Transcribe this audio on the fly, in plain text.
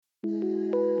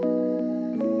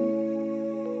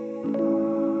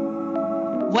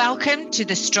Welcome to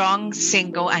the Strong,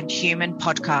 Single and Human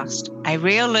podcast, a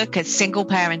real look at single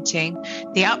parenting,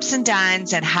 the ups and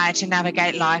downs, and how to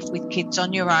navigate life with kids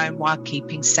on your own while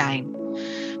keeping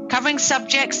sane. Covering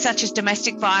subjects such as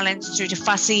domestic violence through to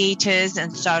fussy eaters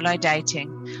and solo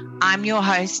dating. I'm your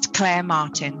host, Claire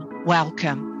Martin.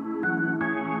 Welcome.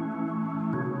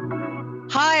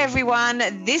 Hi, everyone.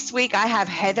 This week I have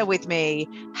Heather with me.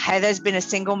 Heather's been a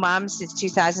single mum since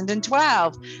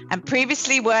 2012 and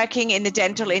previously working in the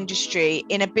dental industry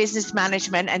in a business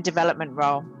management and development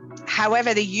role.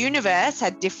 However, the universe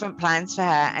had different plans for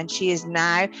her, and she is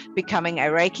now becoming a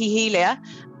Reiki healer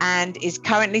and is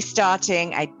currently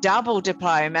starting a double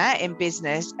diploma in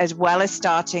business, as well as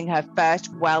starting her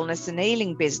first wellness and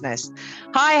healing business.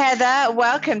 Hi, Heather.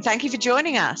 Welcome. Thank you for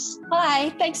joining us. Hi,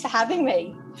 thanks for having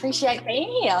me. Appreciate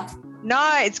being here.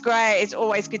 No, it's great. It's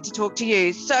always good to talk to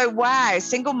you. So, wow,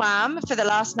 single mum for the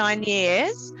last 9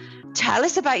 years. Tell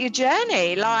us about your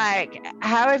journey. Like,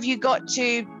 how have you got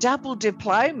to double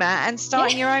diploma and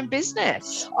starting your own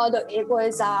business? Oh, look, it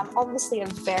was obviously a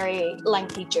very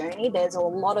lengthy journey. There's a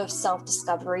lot of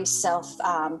self-discovery,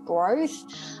 self-growth.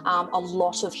 A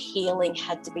lot of healing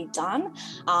had to be done,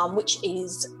 which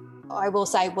is, I will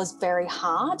say, was very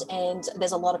hard. And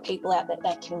there's a lot of people out there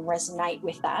that can resonate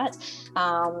with that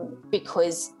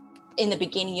because in the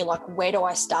beginning, you're like, where do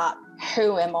I start?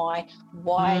 Who am I?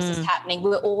 Why is this happening?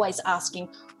 We're always asking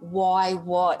why,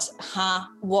 what,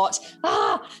 what,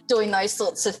 doing those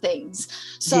sorts of things.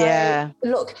 So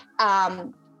look,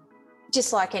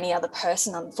 just like any other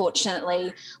person,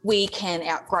 unfortunately, we can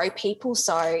outgrow people.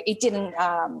 So it didn't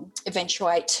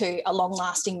eventuate to a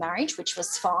long-lasting marriage, which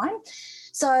was fine.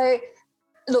 So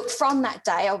look, from that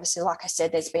day, obviously, like I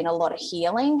said, there's been a lot of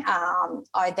healing.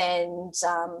 I then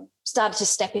started to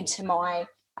step into my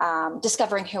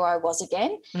discovering who I was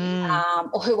again,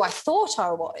 or who I thought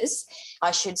I was,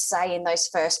 I should say, in those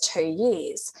first 2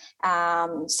 years.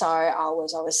 So I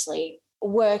was obviously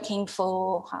working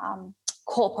for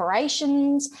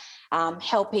corporations,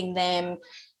 helping them,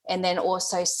 and then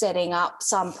also setting up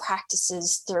some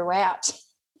practices throughout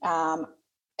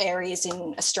areas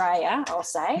in Australia, I'll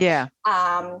say,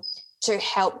 to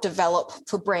help develop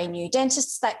for brand new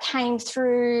dentists that came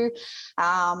through,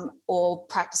 or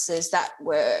practices that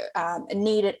were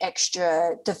needed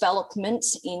extra development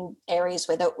in areas,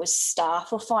 whether it was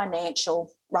staff or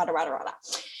financial, rada.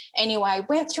 Anyway,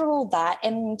 went through all that.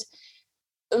 And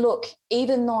look,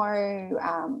 even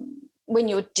though when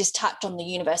you just touched on the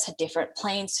universe had different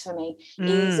plans for me,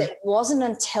 is it wasn't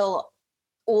until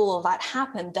all of that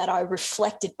happened that I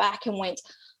reflected back and went,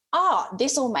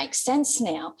 this all makes sense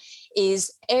now.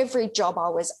 Is every job I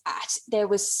was at, there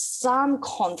was some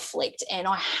conflict, and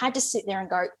I had to sit there and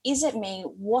go, is it me?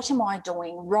 What am I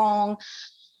doing wrong?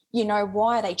 You know,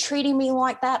 why are they treating me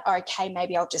like that? Okay,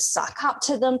 maybe I'll just suck up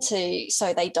to them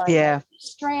so they don't get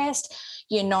stressed.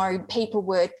 You know, people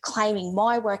were claiming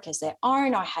my work as their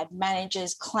own. I had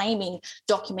managers claiming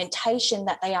documentation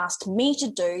that they asked me to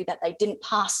do that they didn't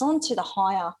pass on to the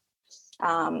higher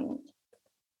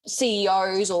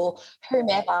CEOs or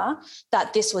whomever,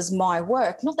 that this was my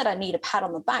work. Not that I need a pat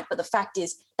on the back, but the fact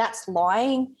is that's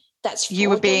lying. That's fraudulent. You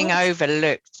were being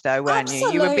overlooked, though, weren't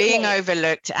Absolutely. you? You were being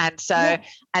overlooked, and so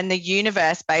and the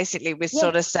universe basically was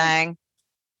sort of saying,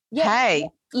 "Hey,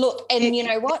 look, and you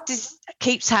know what? This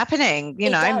keeps happening.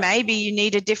 You know, maybe you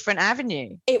need a different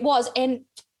avenue." It was, and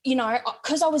you know,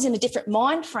 because I was in a different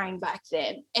mind frame back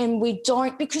then, and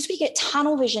because we get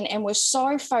tunnel vision and we're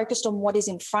so focused on what is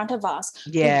in front of us,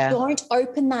 we don't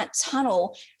open that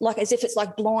tunnel like as if it's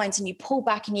like blinds, and you pull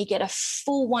back and you get a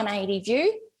full 180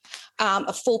 view,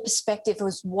 a full perspective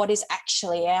of what is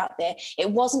actually out there. It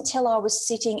wasn't till I was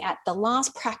sitting at the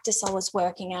last practice I was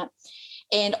working at,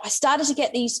 and I started to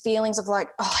get these feelings of like,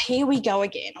 here we go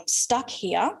again. I'm stuck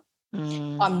here.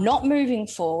 I'm not moving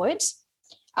forward.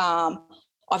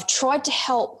 I've tried to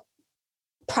help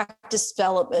practice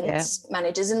development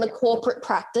managers in the corporate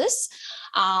practice.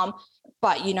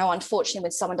 But, you know, unfortunately,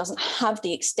 when someone doesn't have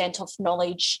the extent of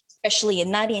knowledge, especially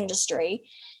in that industry,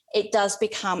 it does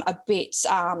become a bit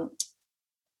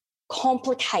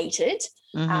complicated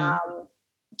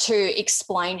to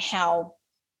explain how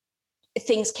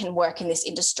things can work in this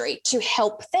industry to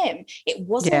help them. It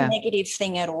wasn't a negative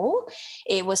thing at all.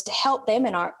 It was to help them,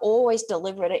 and I always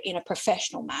delivered it in a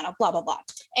professional manner, blah, blah, blah.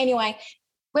 Anyway,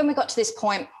 when we got to this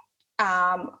point,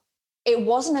 it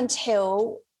wasn't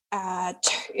until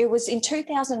it was in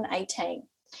 2018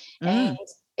 and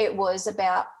it was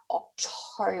about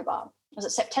October. Was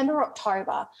it September,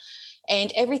 October?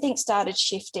 And everything started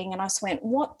shifting, and I just went,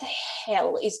 what the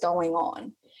hell is going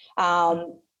on?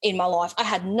 in my life. I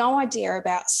had no idea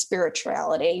about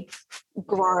spirituality,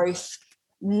 growth.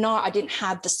 No, I didn't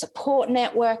have the support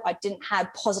network. I didn't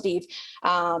have positive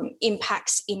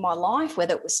impacts in my life,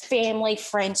 whether it was family,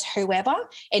 friends, whoever.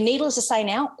 And needless to say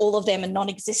now, all of them are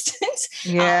non-existent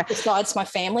besides my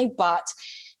family. But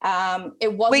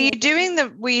it wasn't. Were you doing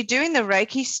the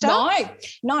Reiki stuff?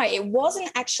 No, it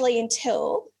wasn't actually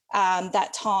until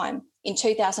that time in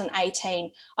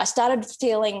 2018 I started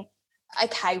feeling,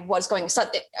 okay, what's going on? So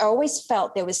I always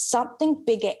felt there was something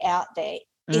bigger out there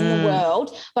in the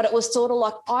world, but it was sort of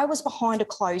like I was behind a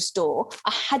closed door.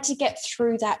 I had to get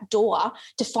through that door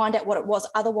to find out what it was.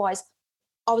 Otherwise,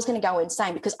 I was going to go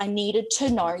insane because I needed to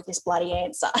know this bloody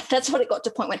answer. That's what it got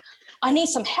to a point when I need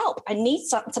some help. I need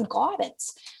some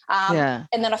guidance. And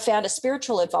then I found a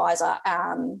spiritual advisor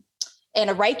and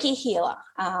a Reiki healer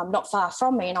not far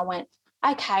from me. And I went,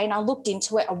 okay. And I looked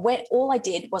into it. All I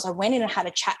did was I went in and had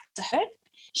a chat to her.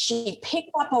 She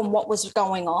picked up on what was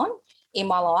going on in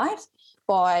my life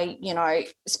by,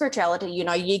 spirituality.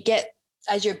 You get,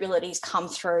 as your abilities come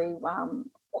through,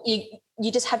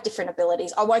 you just have different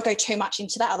abilities. I won't go too much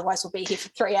into that, otherwise we'll be here for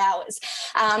 3 hours.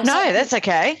 That's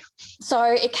okay. So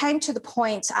it came to the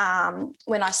point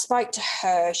when I spoke to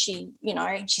her, she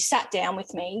sat down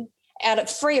with me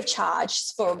free of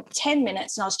charge for 10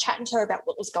 minutes, and I was chatting to her about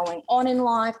what was going on in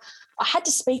life. I had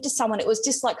to speak to someone. It was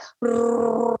just like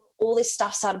all this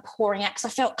stuff started pouring out because I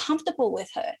felt comfortable with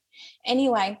her.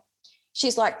 Anyway,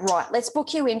 she's like, right, let's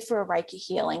book you in for a Reiki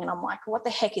healing. And I'm like, what the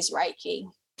heck is Reiki?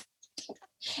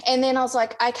 And then I was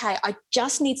like, okay, I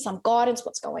just need some guidance.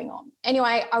 What's going on?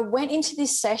 Anyway, I went into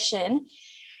this session,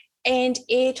 and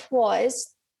it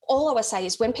was, all I would say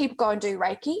is when people go and do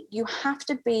Reiki, you have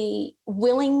to be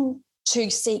willing to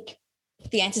seek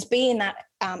the answers, be in that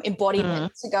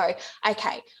embodiment to go,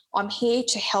 okay, I'm here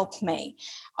to help me.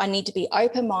 I need to be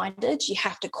open-minded. You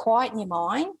have to quieten your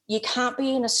mind. You can't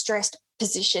be in a stressed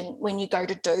position when you go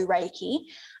to do Reiki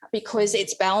because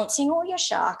it's balancing all your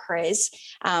chakras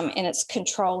and it's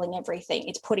controlling everything.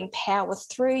 It's putting power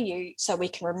through you so we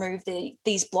can remove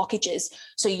these blockages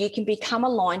so you can become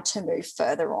aligned to move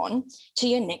further on to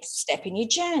your next step in your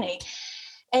journey.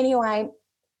 Anyway,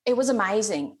 it was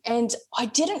amazing. And I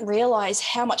didn't realize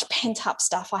how much pent-up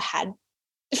stuff I had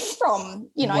from,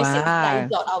 since the day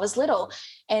that I was little.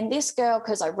 And this girl,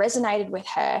 because I resonated with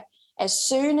her, as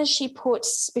soon as she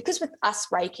because with us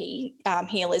Reiki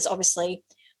healers, obviously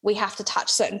we have to touch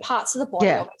certain parts of the body,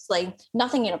 obviously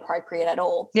nothing inappropriate at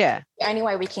all. Yeah. The only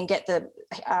way we can get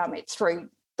it through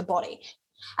the body.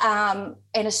 And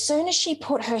as soon as she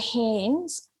put her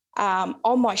hands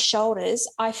on my shoulders,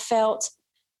 I felt,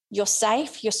 you're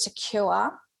safe, you're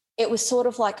secure. It was sort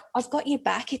of like, I've got your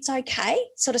back, it's okay,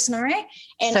 sort of scenario.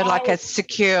 And so like a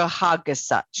secure hug as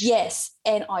such. Yes.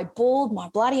 And I bawled my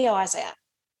bloody eyes out.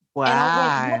 Wow. And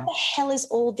I went, what the hell is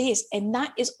all this? And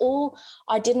that is all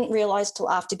I didn't realize till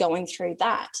after going through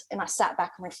that. And I sat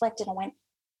back and reflected and went,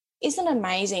 isn't it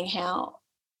amazing how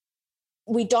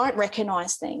we don't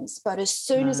recognize things, but as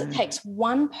soon as it takes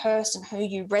one person who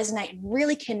you resonate and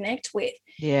really connect with,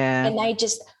 and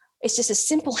it's just a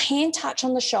simple hand touch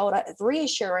on the shoulder of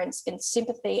reassurance and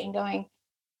sympathy and going,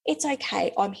 it's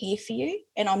okay, I'm here for you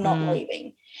and I'm not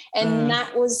leaving. And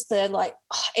that was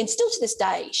and still to this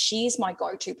day, she is my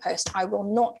go-to person. I will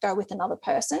not go with another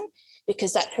person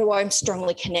because that's who I'm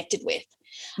strongly connected with.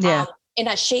 Yeah. And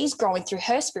as she's growing through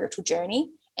her spiritual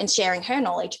journey and sharing her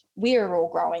knowledge, we're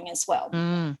all growing as well.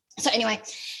 So anyway,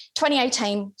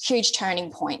 2018, huge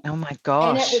turning point. Oh my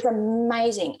gosh. And it was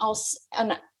amazing.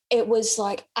 And it was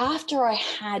like after I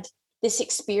had this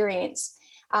experience,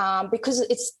 because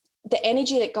it's the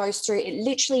energy that goes through, it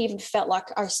literally even felt like,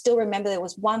 I still remember there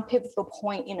was one pivotal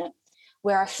point in it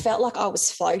where I felt like I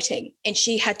was floating and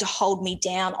she had to hold me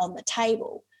down on the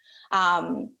table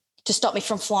to stop me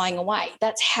from flying away.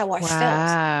 That's how I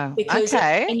felt. Because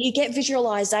and you get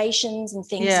visualizations and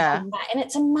things like that, and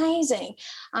it's amazing.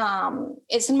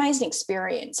 It's an amazing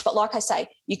experience. But like I say,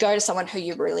 you go to someone who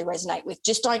you really resonate with.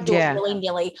 Just don't do it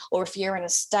willy-nilly, or if you're in a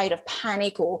state of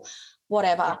panic or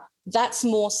whatever. That's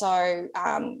more so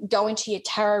going to your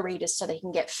tarot readers so they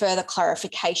can get further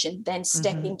clarification, then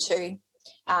step into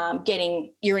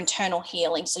getting your internal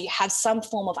healing so you have some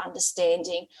form of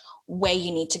understanding where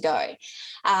you need to go.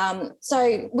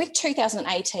 So with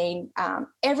 2018,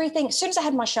 everything, as soon as I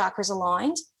had my chakras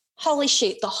aligned, holy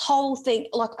shit, the whole thing,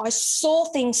 like I saw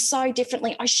things so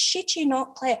differently. I shit you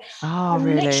not, Claire. Oh, I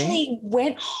really? literally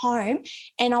went home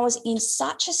and I was in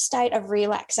such a state of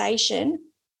relaxation.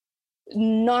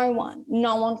 No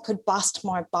one could bust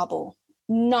my bubble.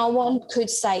 No one could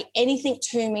say anything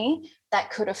to me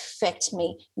that could affect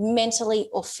me mentally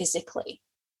or physically.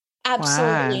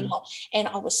 Absolutely Wow. not. And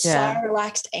I was so Yeah.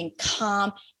 relaxed and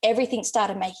calm. Everything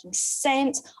started making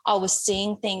sense. I was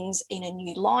seeing things in a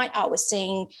new light. I was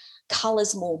seeing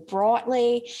colors more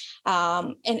brightly,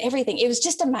 and everything. It was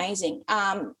just amazing.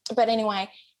 But anyway,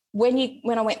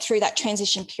 when I went through that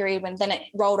transition period, when then it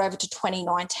rolled over to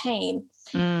 2019,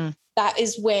 that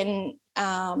is when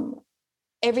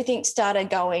everything started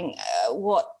going,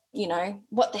 what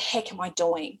the heck am I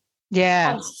doing?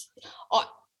 Yeah.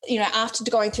 After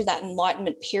going through that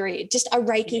enlightenment period, just a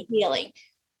Reiki healing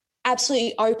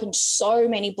absolutely opened so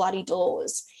many bloody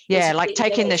doors. Yeah, like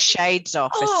taking the shades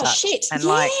off as such, shit, and yeah.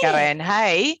 like going,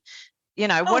 hey,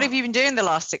 what have you been doing the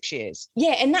last 6 years?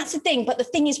 Yeah, and that's the thing. But the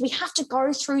thing is, we have to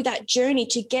go through that journey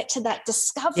to get to that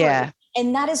discovery. Yeah.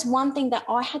 And that is one thing that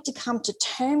I had to come to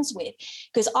terms with,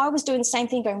 because I was doing the same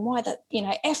thing, going, why the,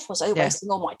 F was wasting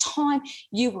all my time.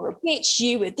 You were a bitch,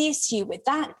 you were this, you were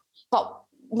that. But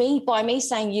by me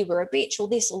saying you were a bitch or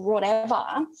this or whatever,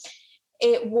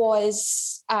 it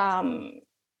was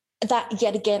that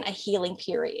yet again a healing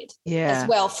period as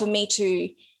well for me to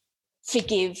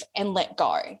forgive and let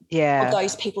go of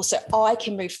those people, so I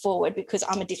can move forward, because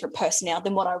I'm a different person now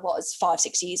than what I was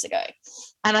 5-6 years ago.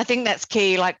 And I think that's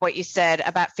key, like what you said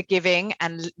about forgiving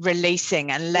and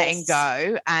releasing and letting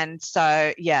go. And so,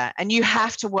 and you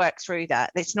have to work through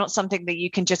that. It's not something that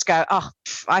you can just go, oh,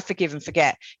 I forgive and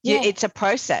forget. It's a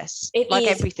process,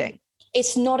 everything.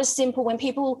 It's not as simple when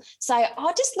people say,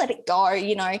 oh, just let it go,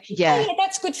 Yeah,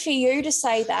 that's good for you to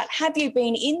say that. Have you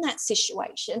been in that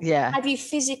situation? Yeah. Have you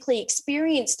physically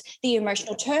experienced the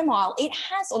emotional turmoil it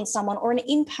has on someone or an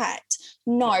impact?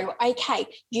 No. Okay,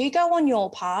 you go on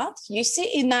your path. You sit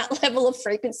in that level of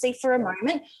frequency for a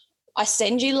moment. I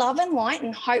send you love and light,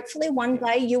 and hopefully one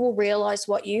day you will realize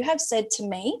what you have said to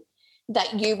me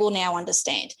that you will now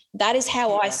understand. That is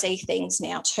how I see things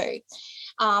now too.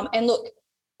 And look,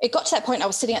 it got to that point. I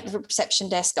was sitting at the reception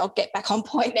desk. I'll get back on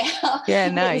point now. Yeah,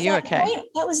 no, you're okay.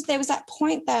 There was that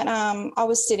point that I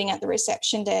was sitting at the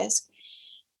reception desk,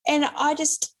 and I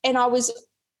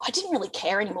didn't really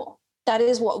care anymore. That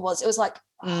is what it was. It was like,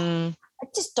 I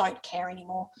just don't care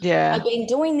anymore. Yeah. I've been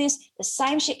doing this. The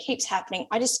same shit keeps happening.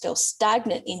 I just feel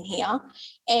stagnant in here.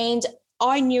 And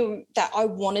I knew that I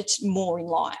wanted more in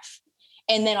life.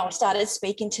 And then I started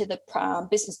speaking to the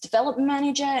business development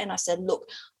manager, and I said, look,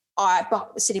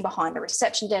 sitting behind a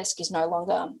reception desk is no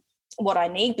longer what I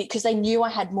need, because they knew I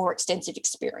had more extensive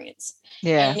experience.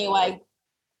 Yeah. Anyway,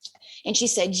 and she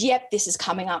said, yep, this is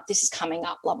coming up,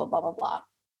 blah, blah, blah, blah, blah.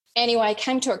 Anyway,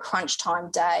 came to a crunch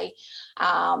time day.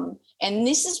 And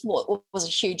this is what was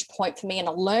a huge point for me, and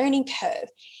a learning curve,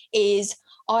 is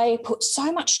I put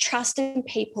so much trust in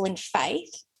people and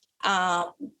faith,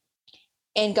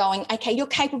 and going, okay, you're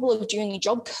capable of doing your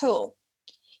job, cool.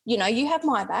 You have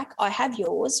my back, I have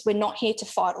yours. We're not here to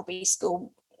fight or be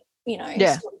school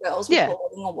girls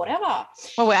or whatever.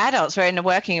 Well, we're adults. We're in a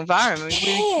working environment.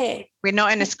 We're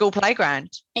not in a school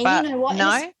playground. And but you know what?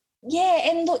 No.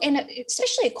 And look, and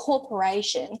especially a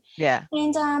corporation. Yeah.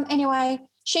 And anyway,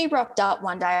 she rocked up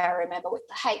one day, I remember, with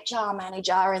the HR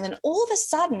manager, and then all of a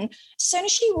sudden, as soon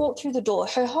as she walked through the door,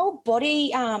 her whole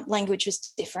body language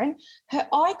was different. Her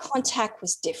eye contact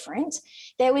was different.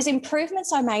 There was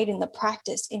improvements I made in the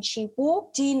practice, and she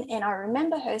walked in, and I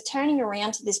remember her turning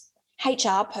around to this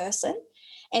HR person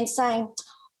and saying,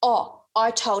 oh,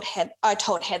 I told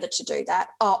Heather to do that.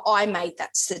 Oh, I made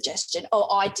that suggestion. Oh,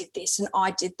 I did this and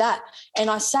I did that.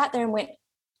 And I sat there and went,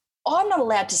 I'm not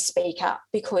allowed to speak up,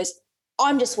 because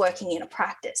I'm just working in a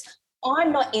practice.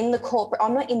 I'm not in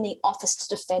the office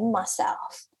to defend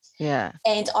myself. Yeah.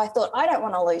 And I thought, I don't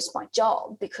want to lose my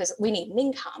job, because we need an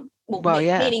income.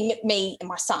 Meaning me and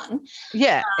my son.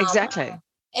 Yeah, exactly.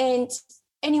 And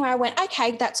anyway, I went,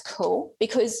 okay, that's cool,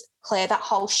 because Claire, that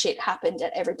whole shit happened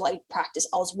at every bloody practice.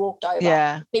 I was walked over.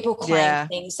 Yeah. People claimed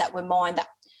things that were mine, that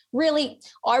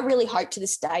I really hope to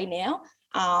this day now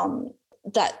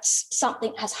that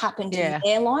something has happened in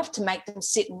their life to make them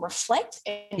sit and reflect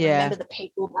and remember the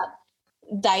people that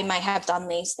they may have done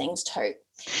these things too.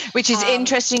 Which is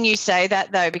interesting you say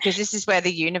that, though, because this is where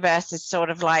the universe is sort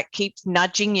of like keeps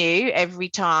nudging you every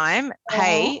time.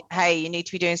 Hey, you need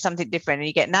to be doing something different. And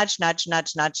you get nudge.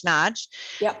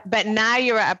 Yep. But now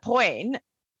you're at a point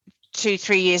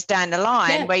 2-3 years down the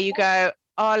line where you go,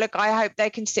 oh, look, I hope they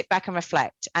can sit back and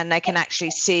reflect, and they can actually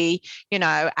see,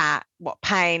 at what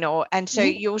pain and so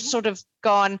you're sort of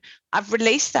gone, I've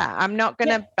released that. I'm not going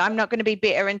to be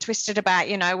bitter and twisted about,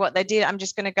 what they did. I'm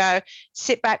just going to go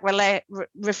sit back,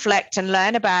 reflect and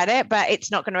learn about it, but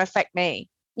it's not going to affect me.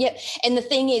 Yep. And the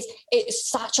thing is, it's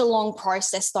such a long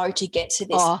process though to get to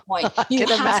this point. I can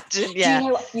imagine. Yeah. You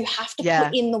know what? You have to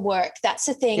put in the work. That's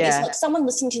the thing. It's like someone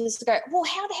listening to this to go, well,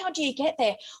 how the hell do you get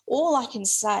there? All I can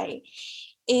say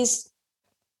is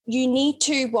you need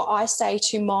to, what I say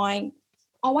to my,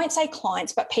 I won't say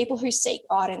clients, but people who seek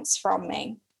guidance from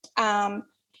me.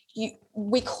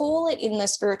 We call it in the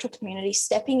spiritual community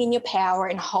stepping in your power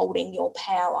and holding your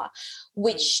power,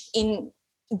 which in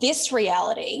this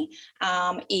reality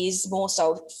is more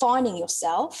so finding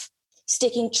yourself,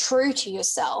 sticking true to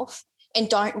yourself, and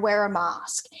don't wear a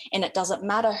mask. And it doesn't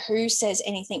matter who says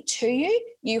anything to you,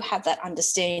 you have that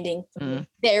understanding.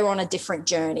 They're on a different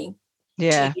journey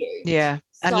to you. Yeah.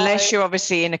 Unless you're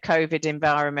obviously in a COVID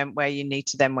environment where you need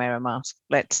to then wear a mask.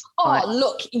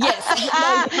 Look, yes,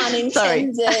 no pun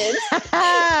intended.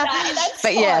 That's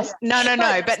but yes,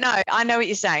 no. But no, I know what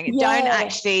you're saying. Yeah. Don't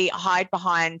actually hide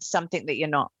behind something that you're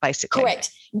not, basically.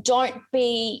 Correct. Don't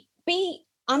be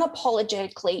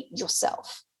unapologetically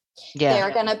yourself. Yeah. There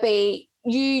are going to be,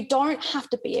 you don't have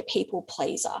to be a people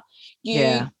pleaser.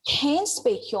 You can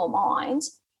speak your mind,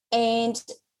 and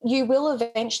you will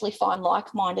eventually find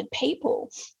like-minded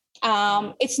people.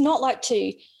 It's not like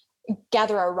to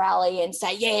gather a rally and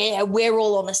say, yeah, we're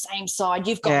all on the same side.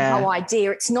 You've got no idea.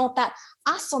 It's not that.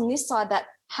 Us on this side that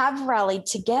have rallied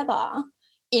together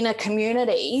in a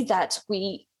community that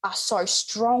we are so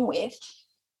strong with,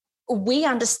 we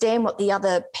understand what the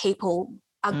other people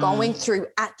are going through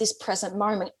at this present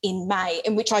moment in May,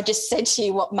 in which I just said to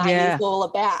you what May is all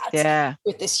about,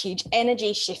 with this huge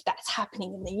energy shift that's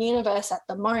happening in the universe at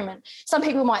the moment. Some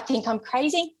people might think I'm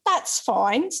crazy. That's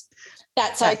fine.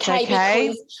 That's okay.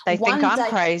 Because they think I'm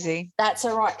crazy. That's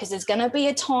all right, because there's going to be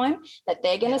a time that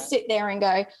they're going to sit there and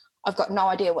go, I've got no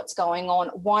idea what's going on.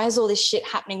 Why is all this shit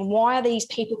happening? Why are these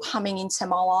people coming into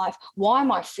my life? Why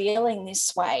am I feeling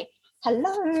this way?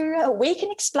 Hello, we can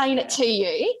explain it to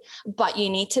you, but you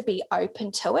need to be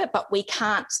open to it. But we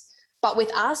can't, but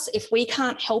with us, if we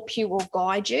can't help you or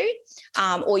guide you,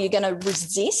 or you're going to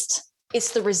resist,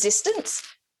 it's the resistance.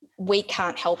 We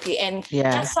can't help you. And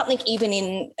that's something even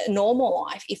in normal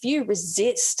life. If you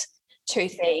resist to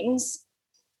things,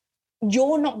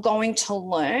 you're not going to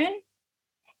learn,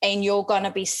 and you're going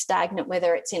to be stagnant,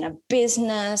 whether it's in a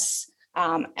business,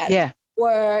 at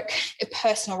work,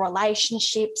 personal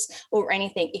relationships, or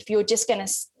anything. If you're just going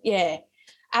to,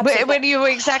 absolutely. But you're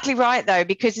exactly right, though,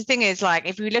 because the thing is, like,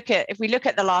 if we look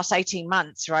at the last 18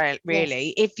 months, right, really,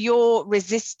 if you're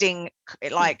resisting,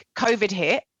 like, COVID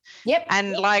hit,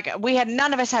 and like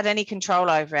none of us had any control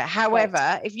over it.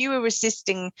 However, if you were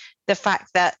resisting the fact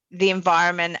that the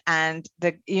environment and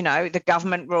the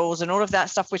government rules and all of that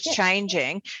stuff was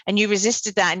changing, and you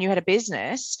resisted that, and you had a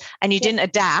business, and you didn't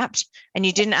adapt, and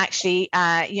you didn't actually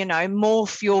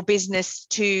morph your business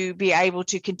to be able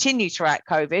to continue throughout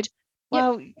COVID,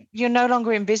 well, you're no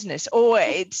longer in business, or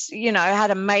it's,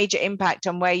 had a major impact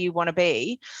on where you want to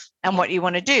be and what you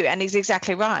want to do. And he's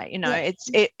exactly right.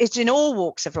 It's in all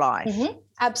walks of life. Mm-hmm.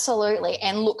 Absolutely.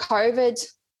 And look, COVID,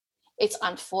 it's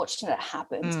unfortunate it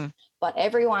happened, but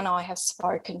everyone I have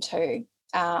spoken to,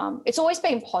 it's always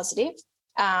been positive.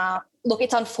 Look,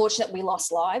 it's unfortunate we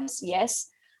lost lives. Yes.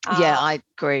 I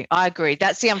agree.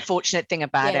 That's the unfortunate thing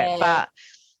about it.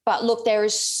 But look, there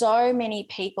is so many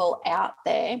people out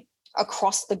there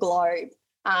across the globe,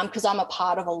 because I'm a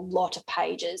part of a lot of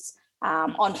pages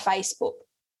on Facebook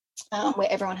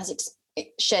where everyone has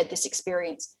shared this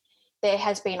experience. There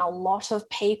has been a lot of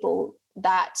people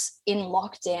that in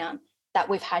lockdown that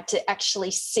we've had to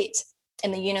actually sit,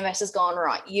 and the universe has gone,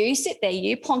 right, you sit there,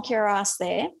 you plonk your ass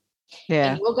there,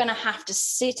 and you're going to have to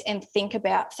sit and think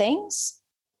about things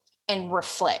and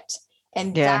reflect.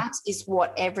 And that is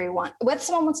what everyone, whether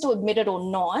someone wants to admit it or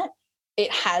not, it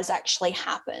has actually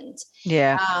happened.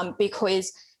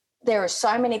 Because there are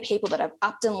so many people that have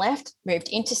upped and left, moved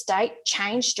interstate,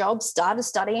 changed jobs, started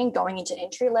studying, going into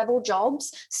entry-level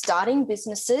jobs, starting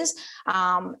businesses.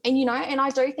 And I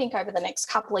do think over the next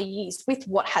couple of years, with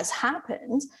what has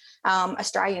happened,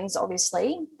 Australians,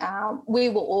 obviously, we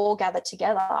will all gather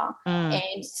together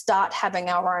and start having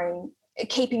our own,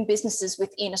 keeping businesses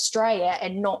within Australia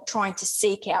and not trying to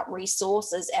seek out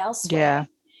resources elsewhere.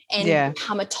 And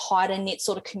become a tighter knit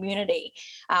sort of community.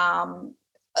 I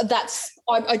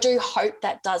do hope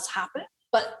that does happen.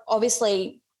 But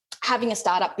obviously, having a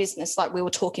startup business like we were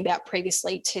talking about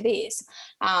previously to this,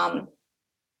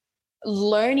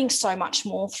 learning so much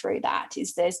more through that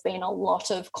is there's been a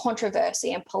lot of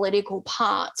controversy and political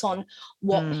parts on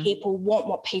what people want,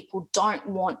 what people don't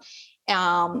want.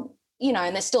 And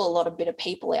there's still a lot of bitter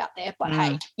people out there. But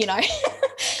hey,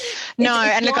 No,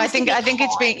 and look, I think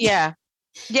it's been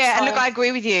Yeah, and look, So, I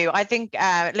agree with you. I think,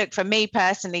 look, for me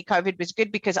personally, COVID was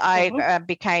good because I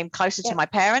became closer to my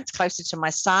parents, closer to my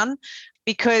son,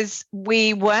 because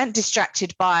we weren't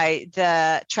distracted by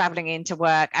the traveling into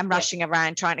work and rushing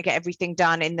around trying to get everything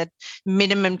done in the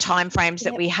minimum timeframes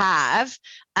that we have.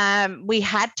 We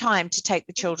had time to take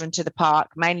the children to the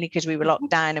park, mainly because we were locked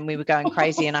down and we were going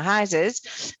crazy in our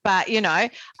houses. But,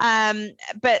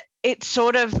 but it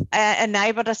sort of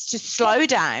enabled us to slow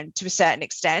down to a certain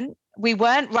extent. We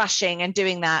weren't rushing and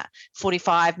doing that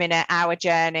 45-minute, hour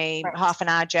journey, half an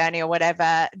hour journey or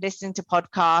whatever, listening to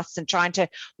podcasts and trying to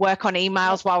work on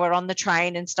emails while we're on the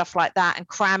train and stuff like that and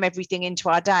cram everything into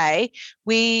our day.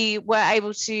 We were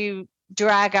able to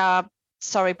drag our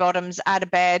sorry bottoms out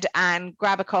of bed and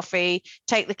grab a coffee,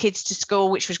 take the kids to school,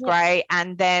 which was great,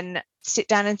 and then sit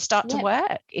down and start to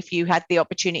work if you had the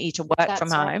opportunity to work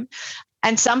from home.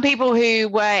 And some people who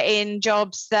were in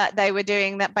jobs that they were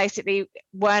doing that basically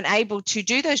weren't able to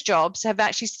do those jobs have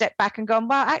actually stepped back and gone,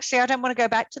 well, actually, I don't want to go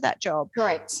back to that job.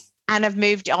 Correct. And have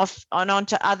moved off on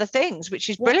to other things, which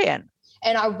is brilliant.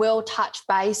 And I will not touch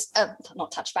base,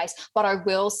 but I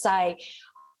will say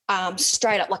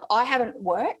straight up, like I haven't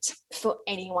worked for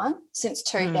anyone since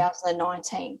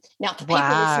 2019. Now,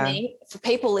 for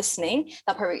people listening,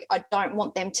 I don't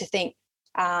want them to think,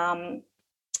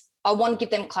 I want to give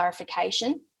them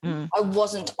clarification. I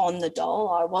wasn't on the dole.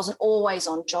 I wasn't always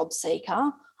on Job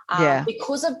Seeker.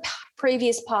 Because of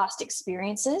previous past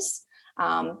experiences,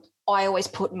 I always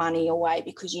put money away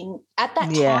because at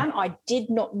that time, I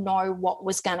did not know what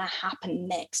was going to happen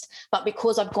next. But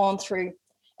because I've gone through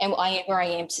and I am where I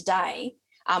am today,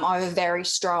 I have very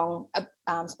strong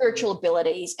spiritual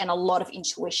abilities and a lot of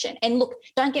intuition. And look,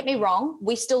 don't get me wrong,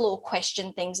 we still all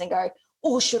question things and go,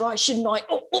 oh, should I, shouldn't I?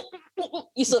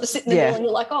 You sort of sit in the middle and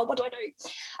you're like, oh, what do I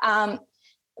do?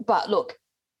 But look,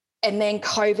 and then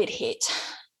COVID hit.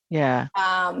 Yeah.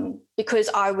 Because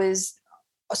I was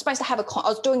supposed to have I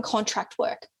was doing contract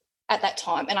work at that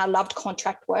time, and I loved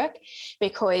contract work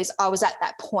because I was at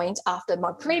that point after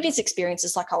my previous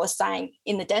experiences, like I was saying,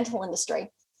 in the dental industry,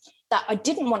 that I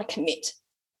didn't want to commit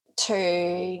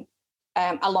to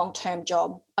a long-term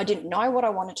job. I didn't know what I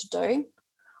wanted to do.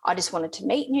 I just wanted to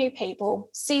meet new people,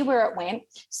 see where it went,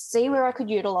 see where I could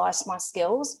utilize my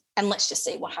skills, and let's just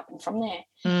see what happened from there.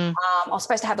 I was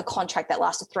supposed to have a contract that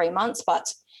lasted 3 months,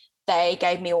 but they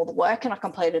gave me all the work and I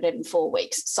completed it in 4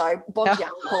 weeks. So, Bob's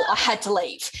uncle, I had to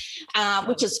leave,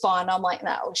 which is fine. I'm like,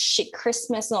 no, shit,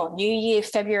 Christmas or New Year,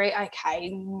 February,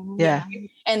 okay. Yeah.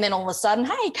 And then all of a sudden,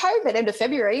 hey, COVID, end of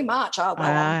February, March. Oh,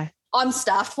 well, I'm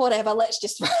stuffed, whatever. Let's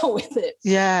just roll with it.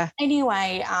 Yeah.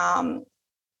 Anyway,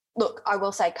 look, I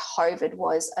will say COVID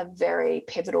was a very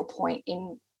pivotal point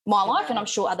in my life, and I'm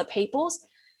sure other people's.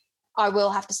 I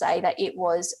will have to say that it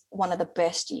was one of the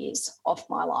best years of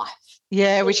my life.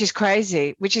 Yeah, which is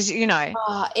crazy, which is,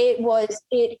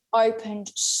 it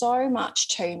opened so much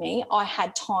to me. I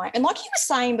had time. And like you were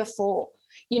saying before,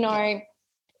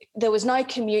 there was no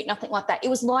commute, nothing like that. It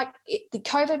was like the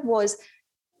COVID was,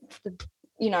 the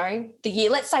year,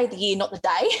 let's say the year, not the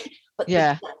day, but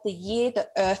the year the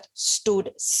earth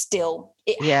stood still.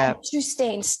 It had to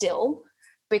stand still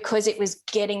because it was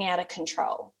getting out of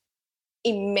control,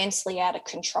 immensely out of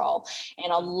control.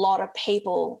 And a lot of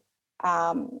people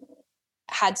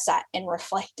had sat and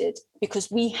reflected because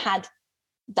we had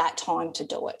that time to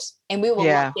do it. And we were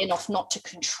lucky enough not to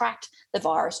contract the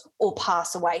virus or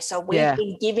pass away. So we've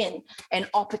been given an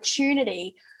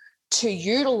opportunity to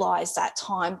utilize that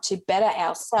time to better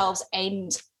ourselves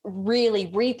and really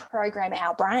reprogram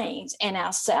our brains and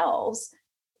ourselves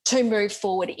to move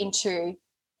forward into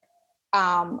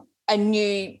a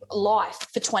new life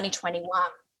for 2021.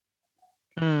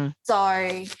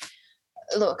 So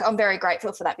look, I'm very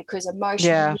grateful for that because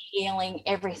emotional healing,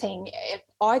 everything,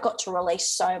 I got to release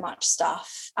so much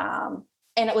stuff, and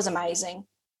it was amazing.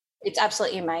 It's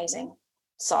absolutely amazing.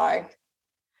 So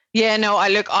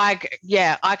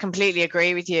I completely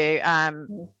agree with you. I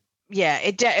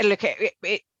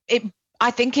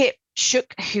think it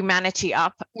shook humanity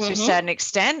up to a certain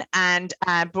extent and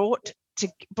brought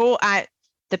out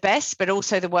the best, but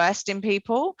also the worst in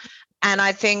people. And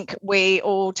I think we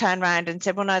all turned around and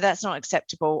said, well, no, that's not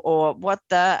acceptable, or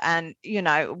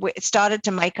it started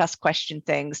to make us question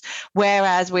things,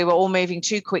 whereas we were all moving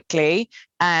too quickly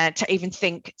to even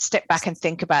step back and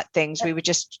think about things. We were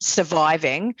just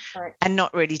surviving and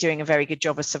not really doing a very good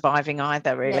job of surviving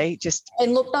either, really.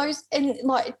 And look,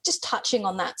 just touching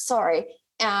on that,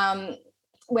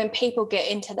 when people get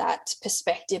into that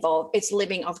perspective of it's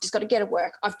living, I've just got to get to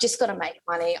work, I've just got to make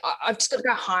money, I've just got to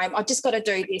go home, I've just got to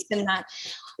do this and that.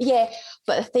 Yeah,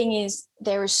 but the thing is,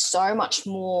 there is so much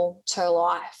more to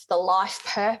life. The life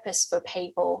purpose for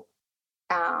people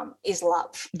is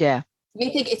love. Yeah.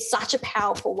 You think it's such a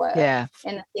powerful word. Yeah.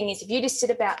 And the thing is, if you just sit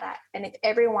about that, and if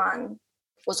everyone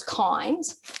was kind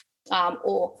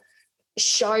or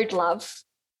showed love,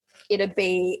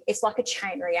 it's like a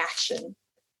chain reaction.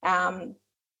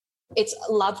 It's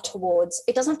love towards,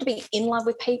 it doesn't have to be in love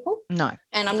with people. No.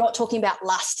 And I'm not talking about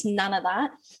lust, none of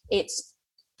that. It's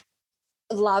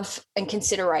love and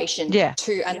consideration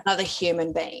to another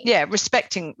human being. Yeah,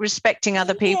 respecting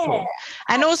other people.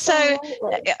 And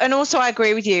absolutely. also I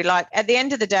agree with you, like at the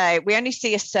end of the day, we only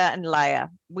see a certain layer.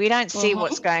 We don't see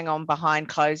what's going on behind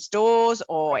closed doors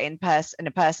or in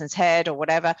a person's head or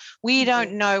whatever. We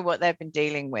don't know what they've been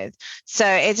dealing with. So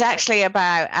it's actually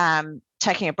about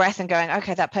taking a breath and going,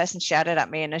 okay, that person shouted at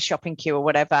me in a shopping queue or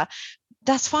whatever.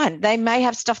 That's fine. They may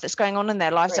have stuff that's going on in their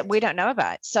lives that we don't know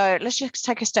about. So let's just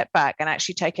take a step back and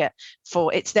actually take it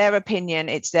for it's their opinion,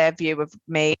 it's their view of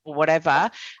me or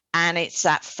whatever. And it's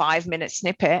that 5-minute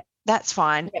snippet. That's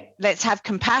fine. Let's have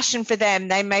compassion for them.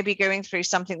 They may be going through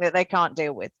something that they can't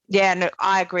deal with. Yeah, no,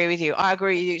 I agree with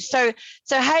you. So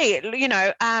hey,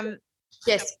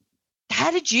 yes. How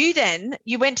did you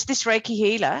went to this Reiki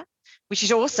healer, which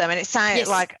is awesome. And it sounds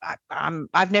like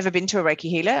I've never been to a Reiki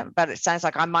healer, but it sounds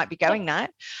like I might be going now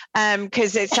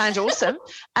because it sounds awesome.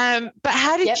 But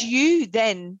how did you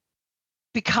then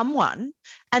become one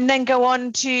and then go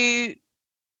on to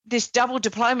this double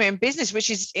diploma in business, which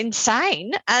is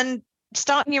insane, and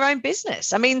starting your own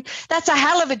business? I mean, that's a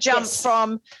hell of a jump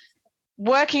from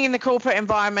working in the corporate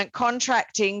environment,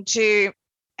 contracting to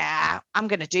I'm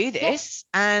going to do this.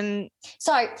 And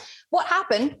so what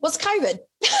happened was COVID.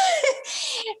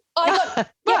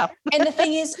 And the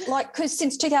thing is, like, because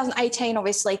since 2018,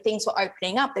 obviously things were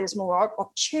opening up. There was more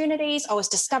opportunities. I was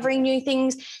discovering new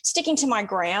things, sticking to my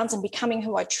grounds and becoming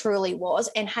who I truly was,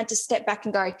 and had to step back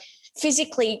and go,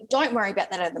 physically, don't worry about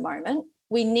that at the moment.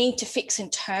 We need to fix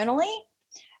internally.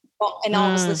 And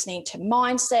I was listening to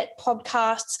mindset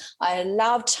podcasts. I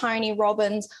loved Tony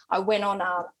Robbins. I went on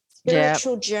a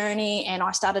spiritual journey, and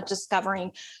I started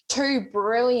discovering 2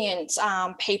 brilliant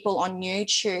people on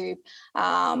YouTube,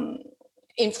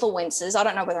 influencers. I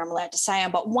don't know whether I'm allowed to say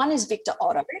them, but one is Victor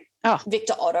Otto.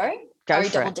 Victor Otto. Go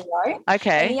for it.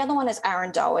 Okay. And the other one is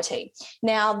Aaron Doherty.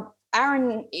 Now,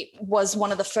 Aaron was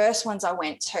one of the first ones I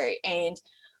went to, and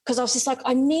because I was just like,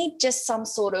 I need just some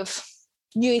sort of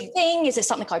new thing. Is there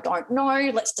something I don't know?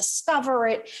 Let's discover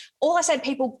it. All I said,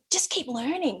 people, just keep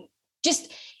learning.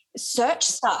 Just search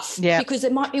stuff, because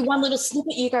there might be one little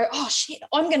snippet you go, oh shit,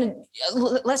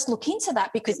 let's look into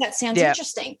that because that sounds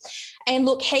interesting. And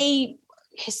look, he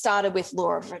started with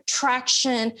law of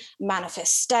attraction,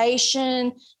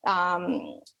 manifestation,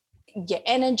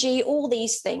 energy, all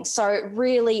these things. So it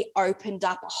really opened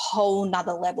up a whole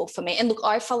nother level for me. And look,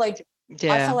 I followed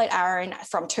Aaron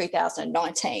from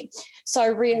 2019.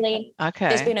 So really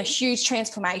there's been a huge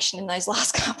transformation in those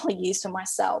last couple of years for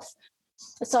myself.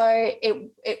 So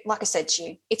it like I said to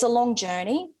you, it's a long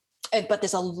journey, but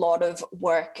there's a lot of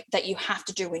work that you have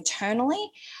to do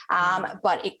internally.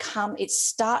 But it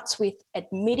starts with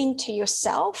admitting to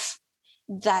yourself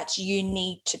that you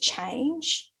need to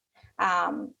change,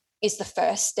 is the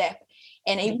first step.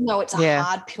 And even though it's a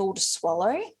hard pill to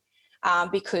swallow,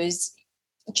 because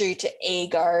due to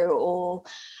ego or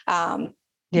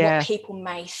what people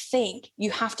may think, you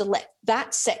have to let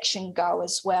that section go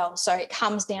as well. So it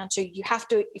comes down to, you have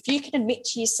to, if you can admit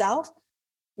to yourself,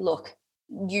 look,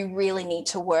 you really need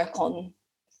to work on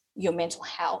your mental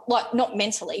health, like not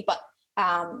mentally, but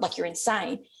like you're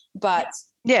insane. But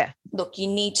look, you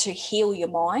need to heal your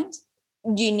mind.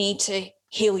 You need to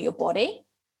heal your body.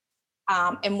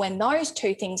 And when those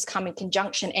 2 things come in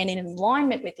conjunction and in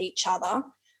alignment with each other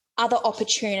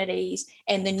opportunities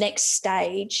and the next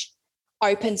stage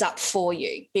opens up for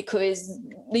you, because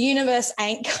the universe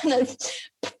ain't going to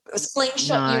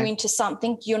slingshot you into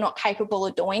something you're not capable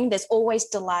of doing. There's always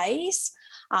delays.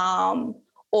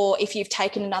 Or if you've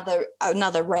taken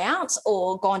another route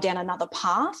or gone down another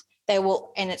path,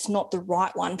 and it's not the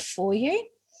right one for you,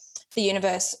 the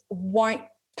universe won't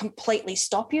completely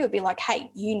stop you. It'll be like,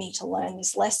 hey, you need to learn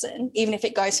this lesson, even if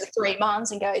it goes for 3 months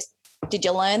and goes, did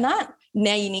you learn that?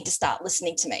 Now you need to start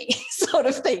listening to me, sort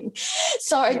of thing.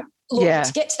 So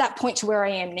to get to that point to where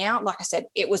I am now, like I said,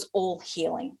 it was all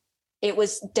healing. It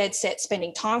was dead set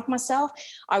spending time with myself.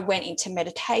 I went into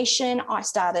meditation. I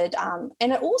started, I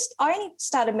only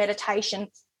started meditation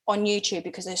on YouTube,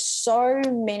 because there's so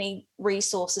many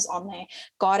resources on there,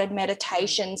 guided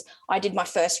meditations. I did my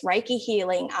first Reiki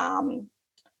healing.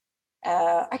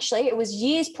 Actually, it was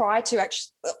years prior to,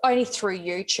 only through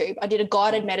YouTube. I did a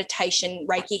guided meditation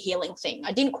Reiki healing thing.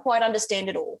 I didn't quite understand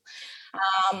it all,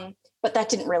 but that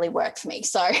didn't really work for me.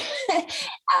 So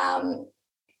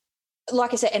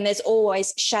like I said, and there's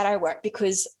always shadow work,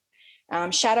 because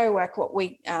shadow work,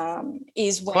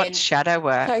 is when... What's shadow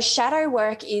work? So shadow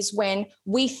work is when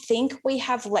we think we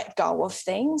have let go of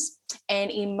things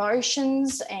and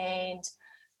emotions and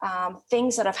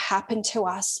things that have happened to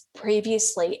us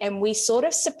previously, and we sort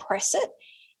of suppress it,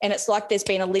 and it's like there's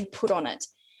been a lid put on it.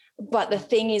 But the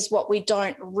thing is, what we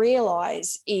don't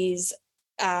realize is,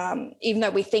 even though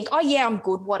we think, oh yeah, I'm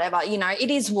good, whatever,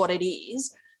 it is what it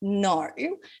is. No,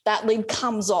 that lid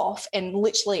comes off, and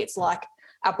literally it's like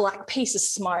a black piece of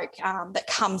smoke that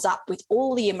comes up with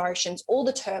all the emotions, all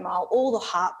the turmoil, all the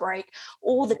heartbreak,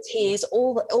 all the tears,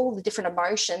 all the different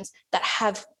emotions that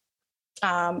have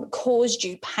caused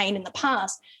you pain in the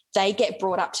past. They get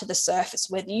brought up to the surface,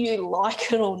 whether you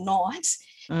like it or not.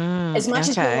 As much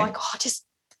as you're like, oh, just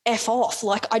F off,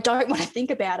 like I don't want to think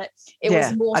about it. It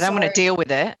was more, I don't want to deal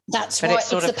with it. That's but right. It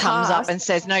sort of comes up and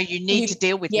says, no, you need to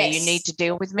deal with me. You need to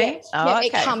deal with me.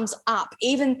 It comes up.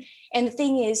 And the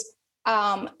thing is,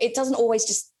 it doesn't always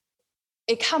just,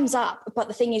 it comes up, but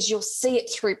the thing is, you'll see it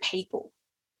through people.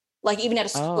 Like even at a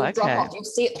school drop-off, you'll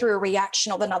see it through a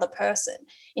reaction of another person.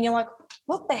 And you're like,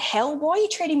 what the hell? Why are you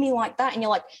treating me like that? And you're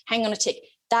like, hang on a tick.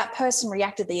 That person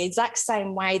reacted the exact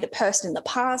same way the person in the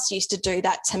past used to do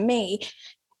that to me.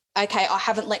 Okay, I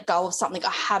haven't let go of something. I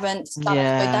haven't done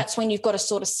it. But that's when you've got to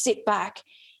sort of sit back,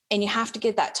 and you have to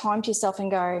give that time to yourself and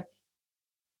go,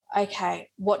 okay,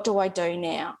 what do I do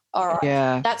now? All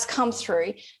right, that's come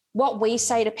through. What we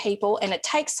say to people, and it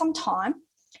takes some time,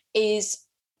 is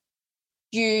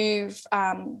when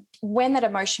that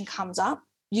emotion comes up,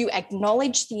 you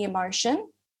acknowledge the emotion.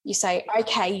 You say,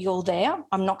 okay, you're there.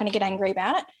 I'm not going to get angry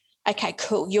about it. Okay,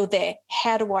 cool, you're there.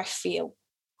 How do I feel?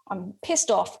 I'm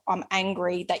pissed off. I'm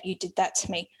angry that you did that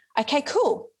to me. Okay,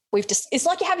 cool. It's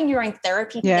like you're having your own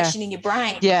therapy session in your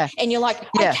brain. Yeah. And you're like,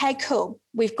 okay, cool.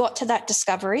 We've got to that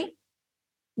discovery.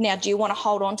 Now, do you want to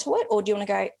hold on to it, or do you want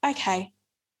to go, okay,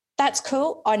 that's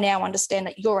cool. I now understand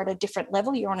that you're at a different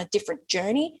level. You're on a different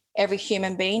journey. Every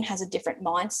human being has a different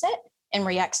mindset and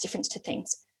reacts different to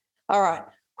things. All right.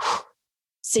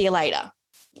 See you later.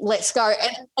 Let's go.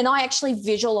 And I actually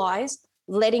visualize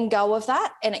letting go of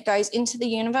that, and it goes into the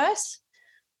universe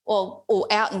or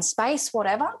out in space,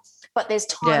 whatever. But there's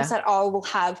times that I will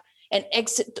have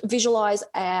visualize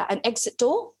an exit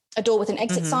door, a door with an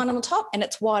exit sign on the top, and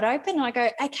it's wide open. And I go,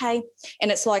 okay.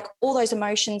 And it's like all those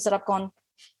emotions that I've gone,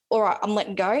 all right, I'm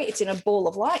letting go. It's in a ball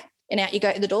of light, and out you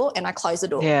go to the door, and I close the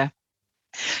door. Yeah.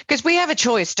 Because we have a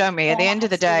choice, don't we? At the end of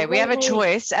the day, we have a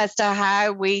choice as to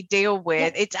how we deal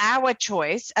with. It's our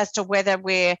choice as to whether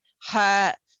we're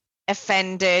hurt,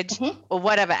 offended, or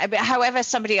whatever, however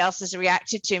somebody else has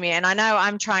reacted to me. And I know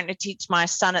I'm trying to teach my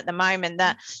son at the moment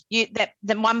that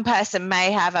one person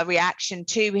may have a reaction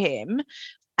to him,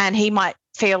 and he might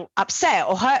feel upset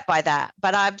or hurt by that.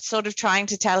 But I'm sort of trying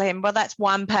to tell him, well, that's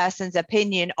one person's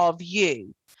opinion of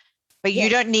you. But you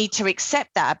don't need to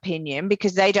accept that opinion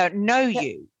because they don't know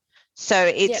you.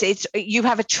 So it's you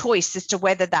have a choice as to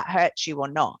whether that hurts you or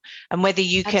not, and whether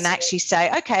you can actually say,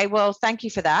 okay, well, thank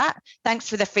you for that. Thanks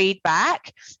for the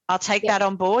feedback. I'll take that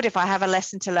on board. If I have a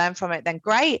lesson to learn from it, then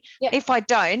great. If I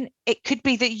don't, it could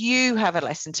be that you have a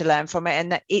lesson to learn from it,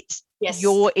 and that it's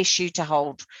your issue to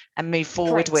hold and move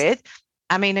forward with.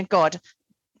 I mean, and God,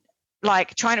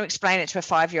 like trying to explain it to a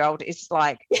 5-year-old is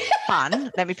like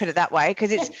fun. Let me put it that way,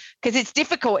 because it's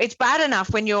difficult. It's bad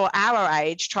enough when you're our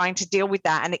age trying to deal with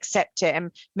that and accept it and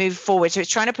move forward. So it's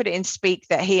trying to put it in speak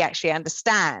that he actually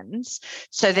understands,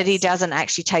 so that he doesn't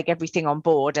actually take everything on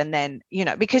board. And then,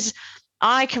 because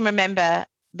I can remember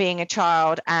being a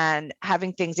child and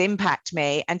having things impact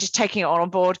me and just taking it all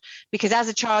on board, because as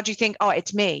a child you think, oh,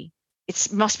 it's me.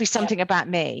 It must be something about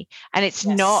me, and it's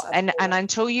not. And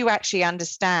until you actually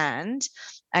understand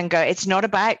and go, it's not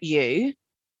about you.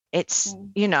 It's,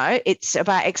 it's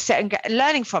about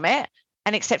learning from it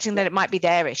and accepting that it might be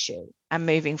their issue and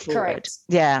moving forward. Correct.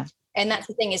 Yeah. And that's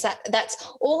the thing, is that's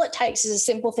all it takes, is a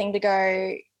simple thing to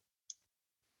go,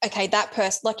 okay, that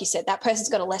person, like you said, that person's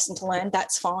got a lesson to learn.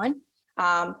 That's fine.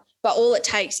 But all it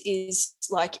takes is,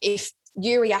 like, if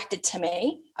you reacted to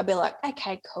me, I'd be like,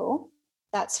 okay, cool.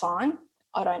 That's fine.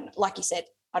 Like you said,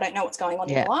 I don't know what's going on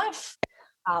in your life.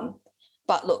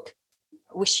 But look,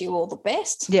 wish you all the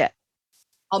best. Yeah.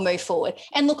 I'll move forward.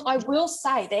 And look, I will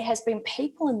say there has been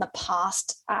people in the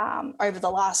past, over the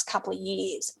last couple of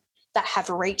years, that have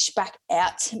reached back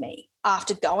out to me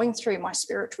after going through my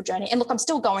spiritual journey. And look, I'm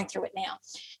still going through it now.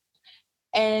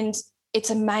 And it's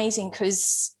amazing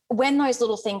because when those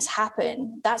little things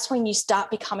happen, that's when you start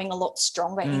becoming a lot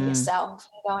stronger in yourself.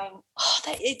 You're going,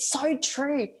 it's so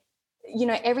true. You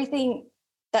know, everything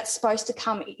that's supposed to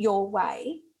come your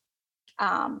way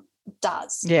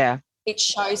does. Yeah. It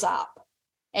shows up.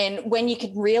 And when you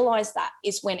can realize that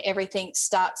is when everything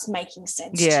starts making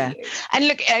sense to you. And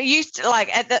look, you like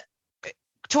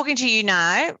talking to you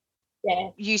now,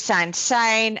 you sound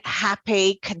sane,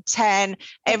 happy, content,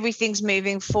 everything's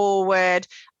moving forward.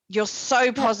 You're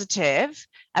so positive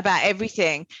about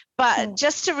everything. But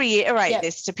just to reiterate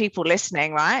this to people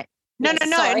listening, right? No,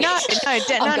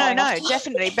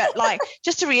 definitely. But like,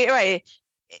 just to reiterate,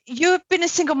 you've been a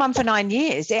single mum for 9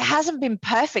 years. It hasn't been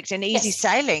perfect and easy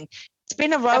sailing. It's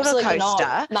been a roller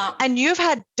coaster. No. And you've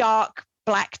had dark,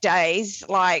 black days,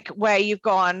 like where you've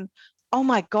gone, oh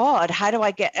my God, how do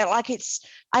I get it? Like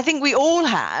I think we all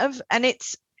have. And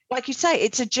it's like you say,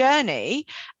 it's a journey,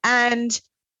 and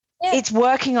it's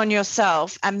working on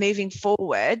yourself and moving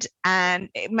forward. And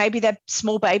maybe they're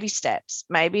small baby steps.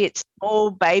 Maybe it's small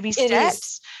baby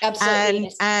steps.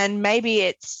 Absolutely. And maybe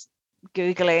it's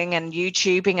Googling and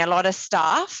YouTubing a lot of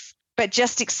stuff, but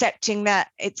just accepting that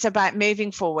it's about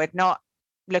moving forward, not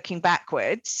looking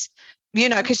backwards, you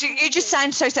know, because you just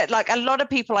sound so sad. Like a lot of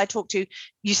people I talk to,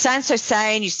 you sound so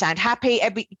sane, you sound happy,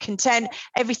 content,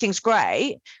 everything's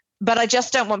great. But I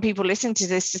just don't want people listening to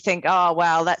this to think, oh,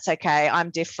 well, that's okay,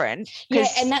 I'm different. Yeah,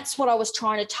 and that's what I was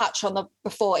trying to touch on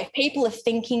before. If people are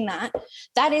thinking that,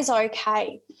 that is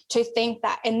okay to think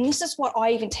that. And this is what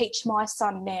I even teach my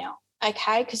son now,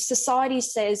 okay? Because society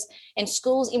says and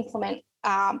schools implement,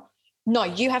 no,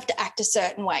 you have to act a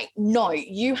certain way. No,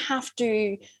 you have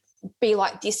to be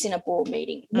like this in a board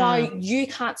meeting. No, you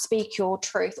can't speak your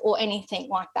truth or anything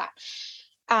like that.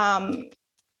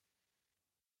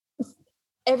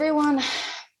 Everyone,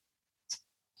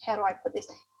 how do I put this?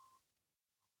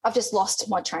 I've just lost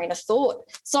my train of thought.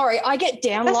 Sorry, I get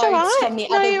downloads from the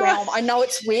other realm. I know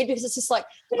it's weird because it's just like,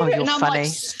 and I'm funny. Like,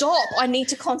 stop, I need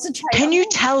to concentrate. Can you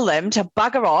tell them to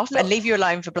bugger off and leave you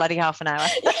alone for bloody half an hour?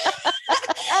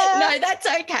 No, that's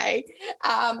okay.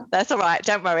 That's all right.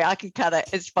 Don't worry. I can cut it.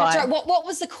 It's fine. That's right. What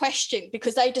was the question?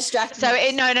 Because they distracted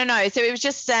me. No. So it was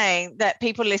just saying that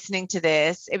people listening to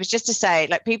this, it was just to say,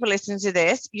 like, people listening to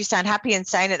this, you sound happy and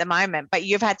sane at the moment, but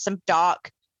you've had some dark,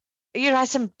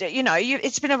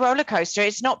 it's been a roller coaster.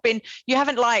 It's not been, you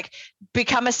haven't like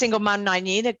become a single mum 9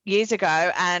 years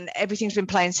ago and everything's been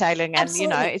plain sailing and,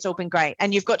 it's all been great.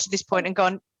 And you've got to this point and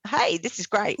gone, hey, this is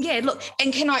great. Yeah, look,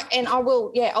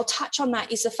 I'll touch on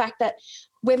that, is the fact that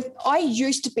when I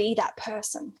used to be that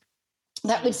person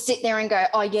that would sit there and go,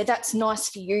 oh yeah, that's nice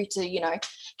for you to,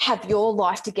 have your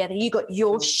life together. You got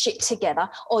your shit together,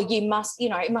 or you must,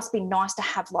 it must be nice to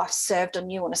have life served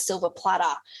on you on a silver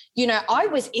platter. I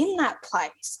was in that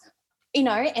place,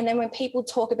 and then when people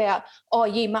talk about, oh,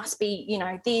 you must be,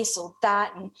 this or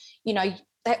that, and,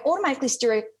 they automatically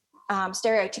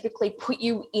stereotypically put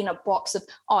you in a box of,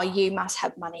 oh, you must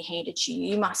have money handed to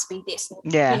you, you must be this.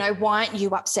 Yeah. Why aren't you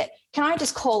upset? Can I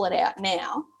just call it out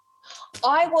now?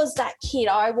 I was that kid.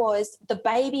 I was the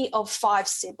baby of 5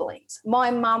 siblings. My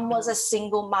mum was a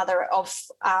single mother of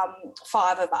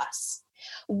 5 of us.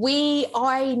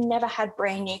 I never had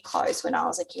brand new clothes when I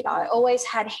was a kid. I always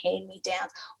had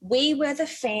hand-me-downs. We were the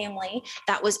family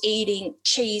that was eating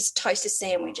cheese toaster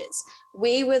sandwiches.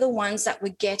 We were the ones that were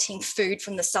getting food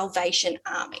from the Salvation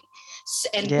Army,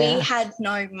 and we had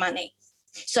no money.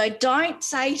 So don't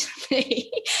say to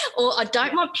me, or I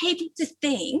don't want people to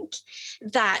think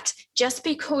that just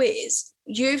because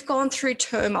you've gone through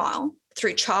turmoil,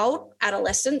 through child,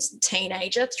 adolescence,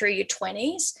 teenager, through your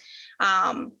 20s,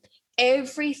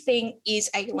 everything is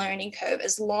a learning curve.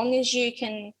 As long as you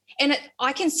can,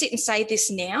 I can sit and say this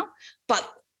now,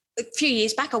 but a few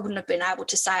years back I wouldn't have been able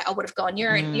to say. I would have gone,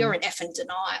 you're in effing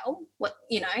denial,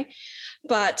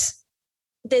 but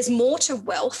there's more to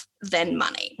wealth than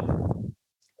money.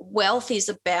 Wealth is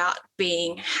about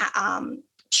being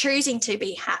choosing to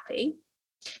be happy,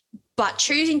 but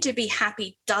choosing to be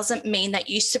happy doesn't mean that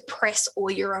you suppress all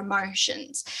your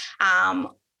emotions.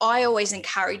 I always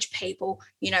encourage people,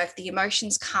 if the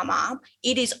emotions come up,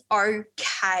 it is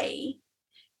okay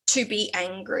to be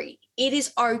angry. It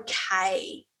is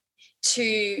okay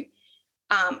to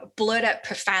blurt out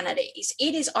profanities.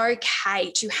 It is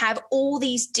okay to have all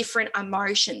these different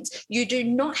emotions. You do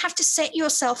not have to set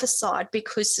yourself aside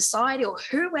because society or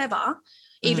whoever,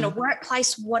 even a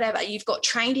workplace, whatever, you've got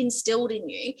instilled in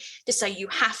you to say you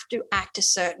have to act a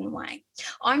certain way.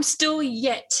 I'm still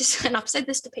yet to, and I've said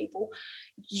this to people,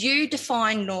 you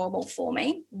define normal for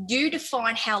me. You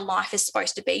define how life is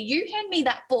supposed to be. You hand me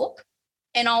that book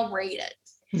and I'll read it.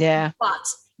 Yeah. But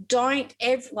don't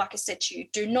ever, like I said to you,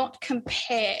 do not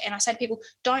compare. And I say to people,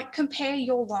 don't compare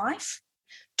your life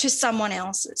to someone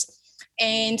else's.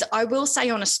 And I will say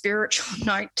on a spiritual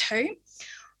note too,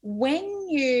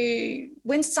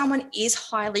 when someone is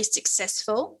highly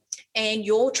successful and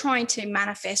you're trying to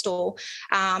manifest or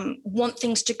want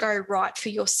things to go right for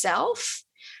yourself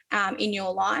in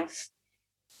your life,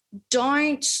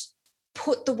 don't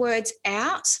put the words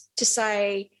out to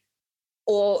say,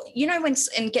 or,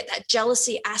 and get that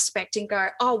jealousy aspect and go,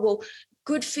 oh, well,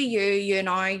 good for you,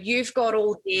 you've got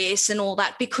all this and all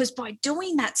that. Because by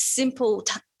doing that simple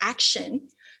action,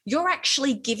 you're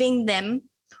actually giving them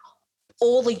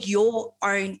all of your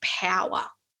own power.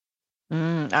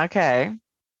 Okay.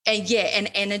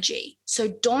 And energy. So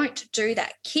don't do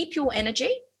that. Keep your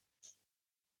energy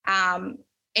and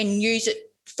use it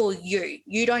for you.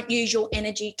 You don't use your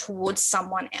energy towards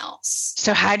someone else.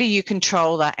 So how do you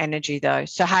control that energy though?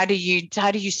 So how do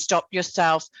you stop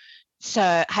yourself?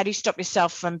 So how do you stop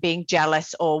yourself from being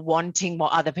jealous or wanting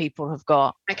what other people have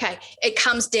got? Okay. It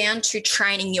comes down to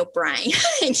training your brain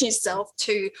and yourself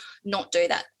to not do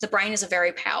that. The brain is a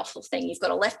very powerful thing. You've got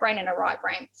a left brain and a right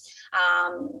brain.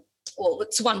 Well,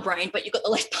 it's one brain, but you've got the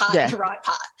left part and the right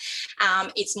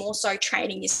part. It's more so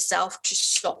training yourself to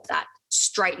stop that,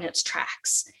 straighten its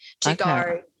tracks, to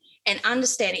go and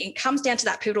understand it. It comes down to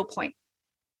that pivotal point.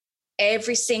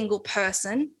 Every single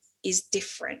person is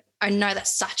different. I know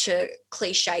that's such a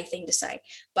cliche thing to say,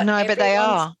 but they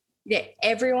are. Yeah,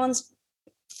 everyone's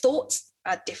thoughts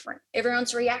are different.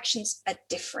 Everyone's reactions are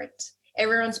different.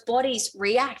 Everyone's bodies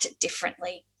react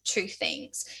differently to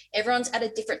things. Everyone's at a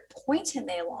different point in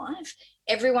their life.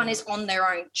 Everyone is on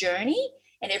their own journey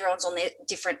and everyone's on their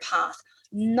different path.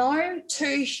 No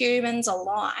two humans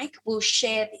alike will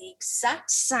share the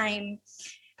exact same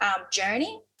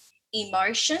journey,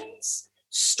 emotions,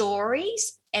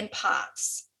 stories, and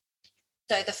paths.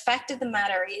 So the fact of the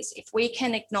matter is, if we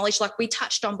can acknowledge, like we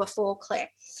touched on before, Claire,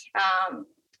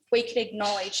 we can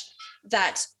acknowledge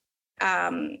that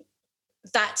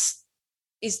that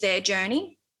is their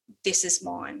journey, this is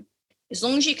mine. As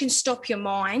long as you can stop your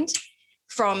mind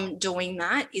from doing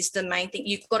that is the main thing.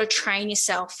 You've got to train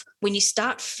yourself when you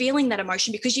start feeling that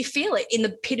emotion, because you feel it in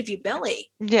the pit of your belly.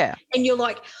 Yeah. And you're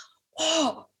like,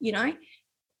 oh,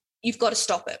 you've got to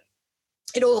stop it.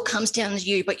 It all comes down to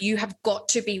you, but you have got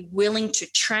to be willing to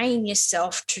train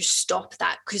yourself to stop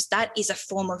that, because that is a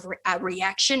form of a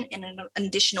reaction and an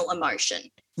additional emotion.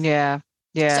 Yeah.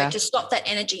 Yeah. So to stop that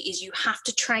energy is you have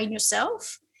to train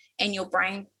yourself and your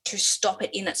brain to stop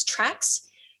it in its tracks,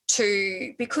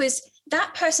 because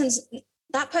that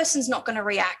person's not going to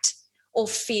react or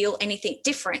feel anything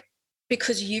different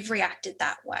because you've reacted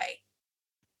that way.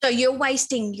 So you're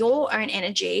wasting your own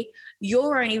energy,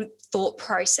 your own thought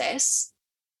process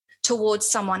towards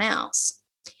someone else.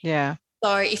 Yeah.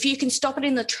 So if you can stop it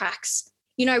in the tracks,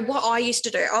 what I used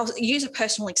to do, I'll use a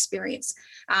personal experience.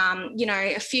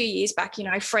 A few years back,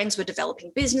 friends were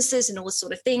developing businesses and all this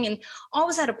sort of thing. And I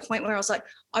was at a point where I was like,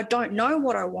 I don't know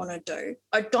what I want to do.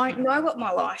 I don't know what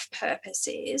my life purpose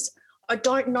is. I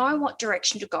don't know what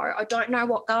direction to go. I don't know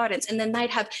what guidance. And then they'd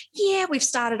have, we've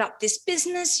started up this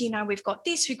business, we've got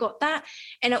this, we've got that.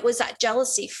 And it was that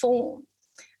jealousy form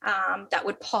that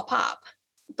would pop up.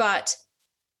 But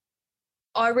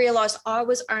I realized I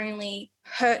was only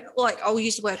I'll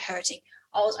use the word hurting.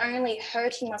 I was only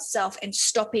hurting myself and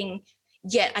stopping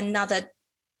yet another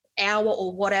hour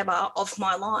or whatever of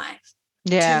my life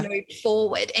to move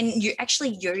forward. And you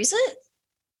actually use it.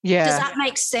 Yeah. Does that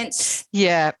make sense?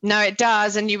 Yeah, no, it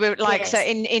does. And you were like, so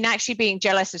in actually being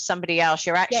jealous of somebody else,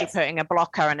 you're actually putting a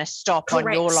blocker and a stop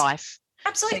on your life.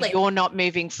 Absolutely. So you're not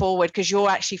moving forward because you're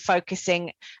actually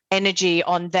focusing energy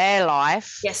on their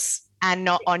life. Yes. And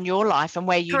not on your life and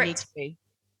where you need to be.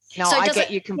 No, so I get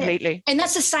you completely. Yeah. And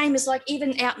that's the same as like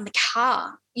even out in the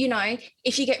car,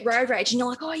 if you get road rage and you're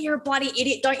like, oh, you're a bloody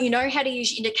idiot. Don't you know how to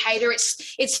use your indicator?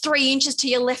 It's 3 inches to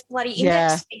your left bloody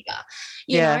index finger.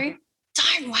 You know,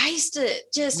 don't waste it.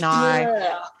 Just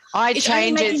I it's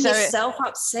change only making it so yourself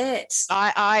upset.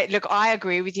 I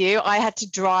agree with you. I had to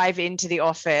drive into the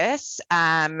office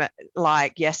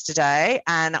like yesterday,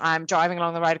 and I'm driving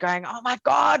along the road going, oh my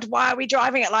God, why are we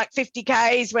driving at like 50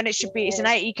 Ks when it should be, it's an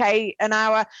 80 K an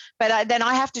hour. But then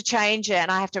I have to change it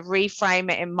and I have to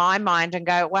reframe it in my mind and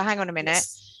go, well, hang on a minute.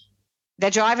 Yes.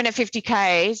 They're driving at 50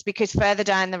 Ks because further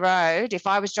down the road, if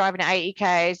I was driving at 80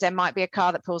 Ks, there might be a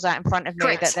car that pulls out in front of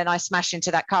me that then I smash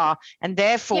into that car. And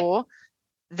therefore,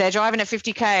 they're driving at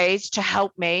 50 Ks to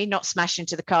help me not smash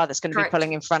into the car that's going to be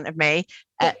pulling in front of me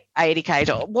at 80 Ks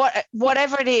or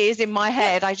whatever it is in my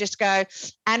head. I just go,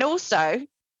 and also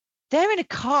they're in a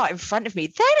car in front of me.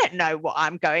 They don't know what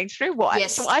I'm going through.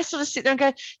 So I sort of sit there and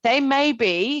go, they may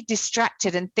be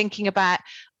distracted and thinking about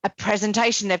a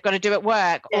presentation they've got to do at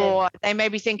work, or they may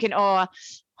be thinking, oh,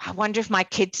 I wonder if my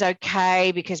kid's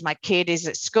okay because my kid is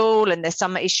at school and there's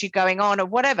some issue going on or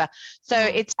whatever. So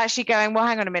it's actually going, well,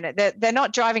 hang on a minute. They're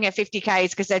not driving at 50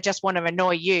 Ks because they just want to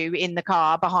annoy you in the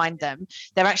car behind them.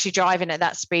 They're actually driving at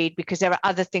that speed because there are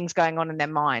other things going on in their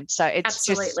mind. So it's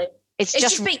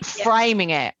just framing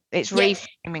it. It's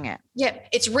reframing it. Yeah,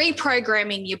 it's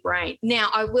reprogramming your brain. Now,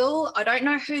 I don't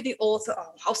know who the author,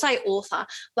 I'll say author,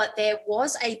 but there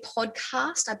was a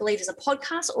podcast, I believe it's a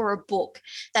podcast or a book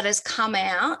that has come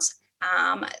out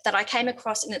that I came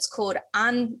across, and it's called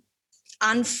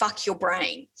Unfuck Your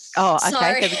Brain. Oh,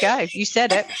 okay, there we go. You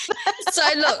said it. So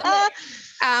look,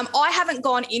 I haven't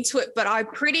gone into it, but I'm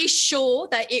pretty sure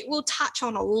that it will touch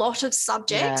on a lot of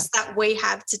subjects that we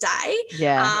have today.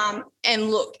 Yeah.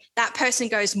 And look, that person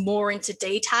goes more into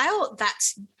detail.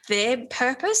 That's their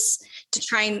purpose, to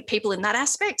train people in that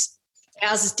aspect.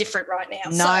 Ours is different right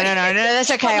now. No, that's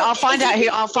okay. I'll find out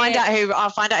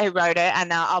who wrote it,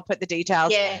 and I'll put the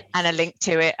details and a link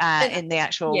to it in the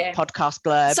actual podcast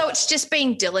blurb. So it's just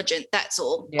being diligent, that's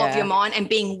all, of your mind, and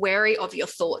being wary of your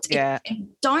thoughts. Yeah. And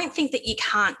don't think that you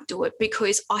can't do it,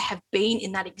 because I have been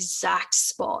in that exact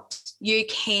spot. You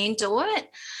can do it.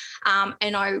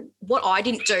 And what I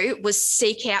didn't do was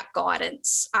seek out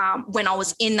guidance when I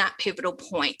was in that pivotal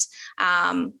point.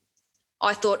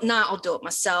 I thought, no, I'll do it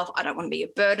myself. I don't want to be a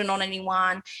burden on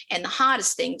anyone. And the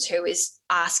hardest thing too is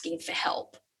asking for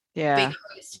help. Yeah.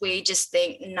 Because we just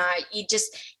think, no, you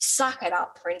just suck it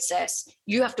up, princess.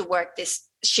 You have to work this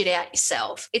shit out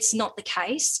yourself. It's not the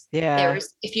case. Yeah.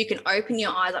 If you can open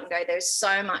your eyes up and go, there's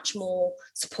so much more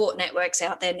support networks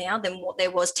out there now than what there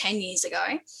was 10 years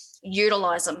ago.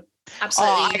 Utilize them.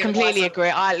 Absolutely. Oh, I completely agree.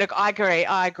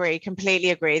 I agree.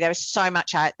 Completely agree. There is so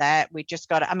much out there. We just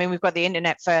got it. I mean, we've got the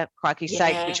internet, for crikey's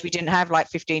sake, which we didn't have like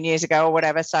 15 years ago or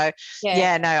whatever. So no,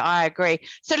 I agree.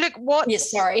 So look,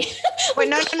 sorry. Wait,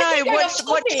 no.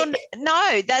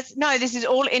 This is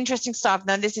all interesting stuff.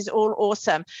 No, this is all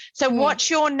awesome. So what's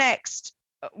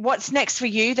next for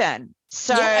you then?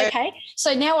 So okay.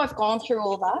 So now I've gone through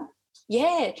all that.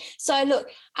 Yeah. So look,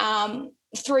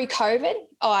 through COVID,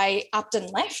 I upped and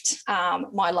left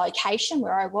my location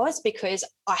where I was, because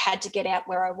I had to get out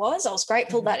where I was. I was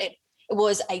grateful that it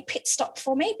was a pit stop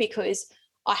for me, because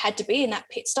I had to be in that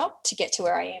pit stop to get to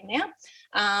where I am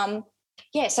now.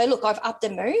 So look, I've upped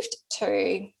and moved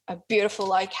to a beautiful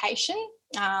location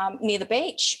near the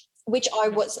beach, which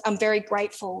I'm very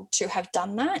grateful to have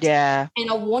done that. Yeah. And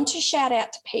I want to shout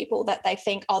out to people that they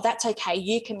think, oh, that's okay,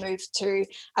 you can move to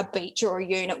a beach or a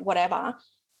unit, whatever.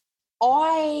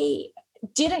 I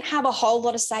didn't have a whole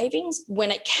lot of savings when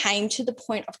it came to the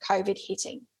point of COVID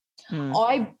hitting.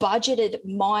 I budgeted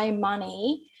my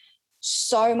money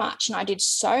so much, and I did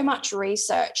so much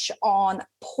research on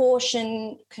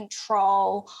portion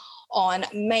control, on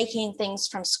making things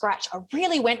from scratch. I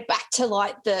really went back to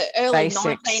like the early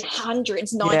Basics.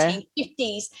 1900s,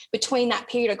 1950s, between that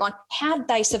period of going, how did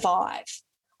they survive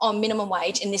on minimum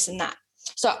wage and this and that?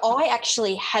 So I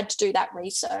actually had to do that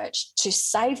research to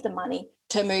save the money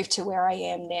to move to where I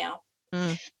am now.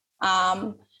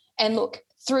 And look,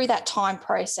 through that time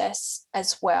process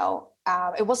as well,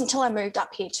 it wasn't until I moved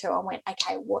up here too, I went,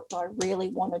 okay, what do I really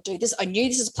want to do? I knew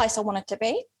this is a place I wanted to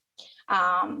be,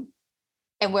 and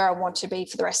where I want to be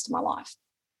for the rest of my life.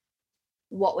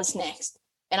 What was next?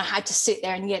 And I had to sit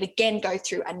there and yet again go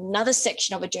through another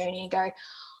section of a journey and go,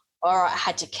 all right, I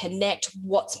had to connect.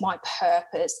 What's my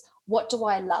purpose? What do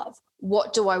I love?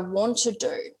 What do I want to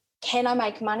do? Can I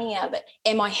make money out of it?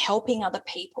 Am I helping other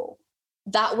people?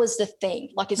 That was the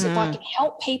thing. Like, if I can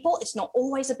help people, it's not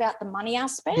always about the money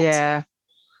aspect. Yeah.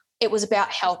 It was about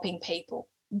helping people.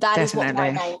 That Definitely. Is what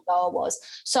my main goal was.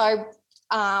 So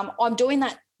I'm doing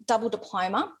that double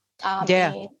diploma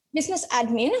in business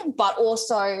admin, but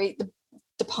also the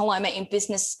diploma in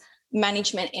business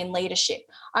management and leadership.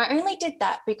 I only did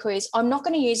that because I'm not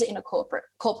going to use it in a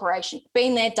corporation.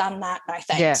 Been there, done that, no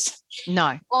thanks. Yeah.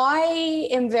 No. I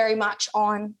am very much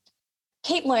on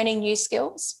keep learning new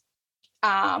skills.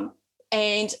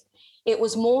 And it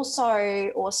was more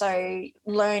so also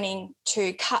learning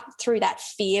to cut through that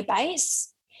fear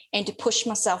base and to push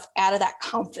myself out of that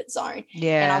comfort zone.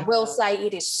 Yeah. And I will say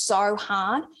it is so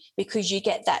hard, because you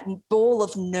get that ball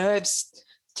of nerves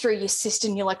through your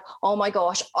system. You're like, oh my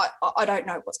gosh, I don't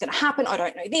know what's going to happen. I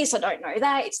don't know this, I don't know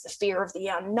that. It's the fear of the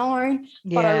unknown.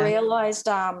 Yeah. But I realized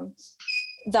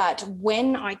that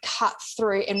when I cut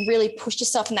through and really pushed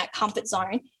yourself in that comfort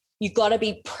zone, you got to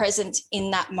be present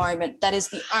in that moment. That is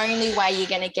the only way you're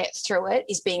going to get through it,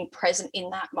 is being present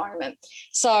in that moment.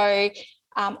 So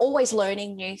always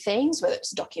learning new things, whether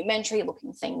it's a documentary,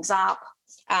 looking things up.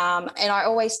 And I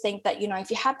always think that,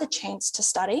 if you have the chance to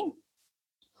study,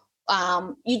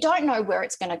 you don't know where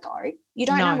it's going to go. You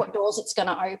don't know what doors it's going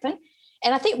to open.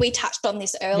 And I think we touched on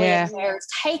this earlier, where it's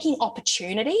taking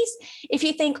opportunities. If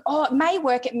you think, it may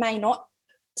work, it may not,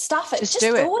 stuff it. Just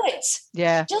do it.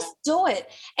 Yeah. Just do it.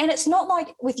 And it's not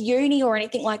like with uni or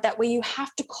anything like that where you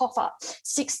have to cough up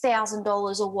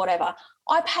 $6,000 or whatever.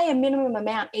 I pay a minimum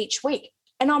amount each week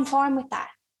and I'm fine with that.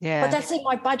 Yeah. But that's in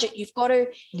my budget. You've got to.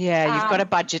 Yeah, you've got a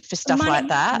budget for stuff like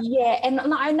that. Yeah. And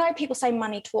I know people say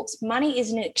money talks. Money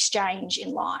is an exchange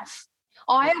in life.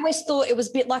 I always thought it was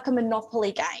a bit like a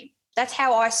Monopoly game. That's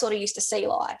how I sort of used to see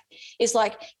life. It's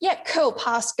like, yeah, cool,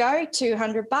 pass go,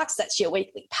 $200. That's your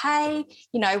weekly pay.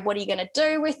 What are you going to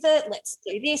do with it? Let's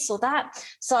do this or that.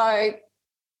 So,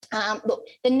 look,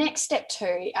 the next step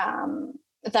too,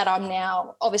 that I'm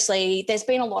now, obviously, there's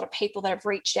been a lot of people that have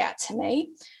reached out to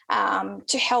me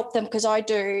to help them, because I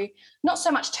do not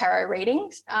so much tarot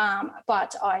readings,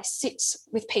 but I sit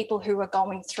with people who are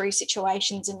going through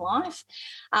situations in life.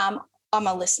 I'm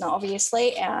a listener,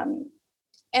 obviously,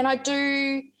 and I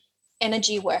do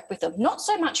energy work with them, not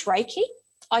so much Reiki.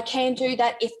 I can do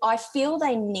that. If I feel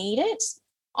they need it,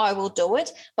 I will do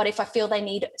it. But if I feel they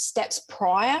need steps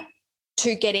prior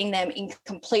to getting them in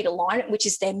complete alignment, which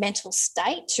is their mental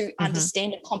state, to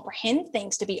understand and comprehend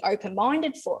things, to be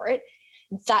open-minded for it,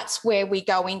 that's where we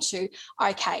go into,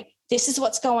 okay, this is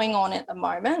what's going on at the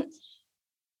moment.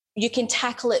 You can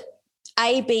tackle it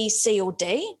A, B, C, or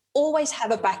D. Always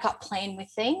have a backup plan with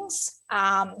things.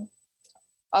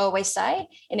 I always say,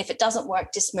 and if it doesn't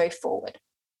work, just move forward.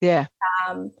 Yeah.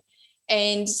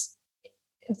 And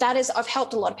that is, I've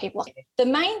helped a lot of people. The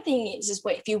main thing is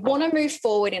if you want to move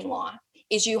forward in life,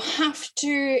 is you have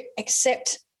to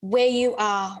accept where you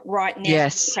are right now, in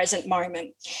the present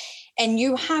moment. And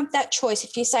you have that choice.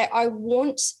 If you say, I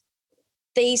want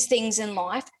these things in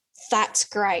life, that's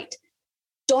great.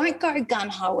 Don't go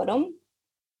gung-ho at them.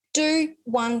 Do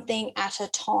one thing at a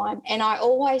time. And I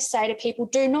always say to people,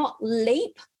 do not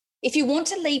leap. If you want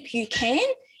to leap, you can.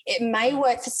 It may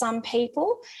work for some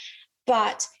people,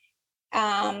 but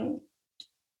I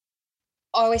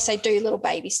always say do little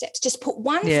baby steps. Just put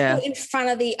one foot in front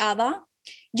of the other.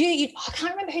 I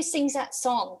can't remember who sings that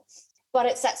song, but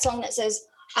it's that song that says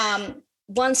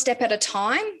one step at a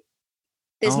time.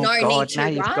 There's no need to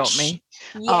rush. You've got me.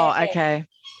 Yeah. Oh, okay.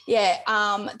 Yeah,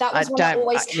 that was one that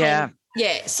always came.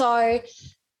 Yeah, so I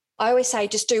always say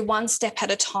just do one step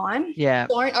at a time. Yeah.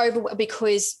 Don't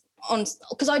because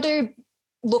I do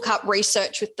look up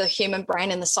research with the human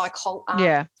brain and the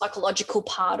psychological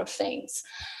part of things,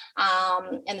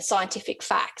 and the scientific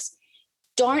facts.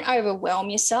 Don't overwhelm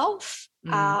yourself.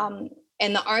 And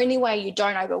the only way you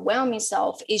don't overwhelm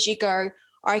yourself is you go,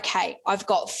 okay, I've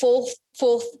got four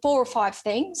or five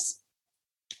things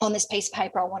on this piece of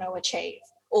paper I want to achieve,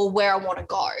 or where I want to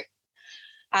go.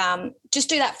 Just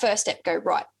do that first step. Go,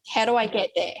 right, how do I get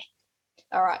there?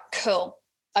 All right, cool.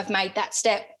 I've made that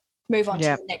step. Move on to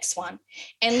the next one.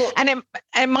 And look. And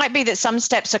it might be that some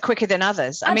steps are quicker than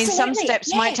others. Absolutely. I mean, some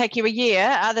steps might take you a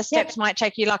year. Other steps might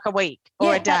take you like a week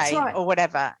or a day or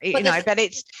whatever, but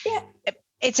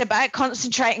it's about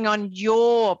concentrating on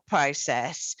your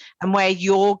process and where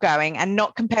you're going and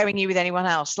not comparing you with anyone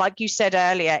else. Like you said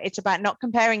earlier, it's about not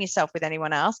comparing yourself with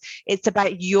anyone else. It's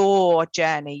about your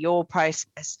journey, your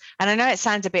process. And I know it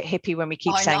sounds a bit hippie when we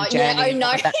keep saying journey. Yeah, I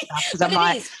know. Because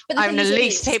I'm the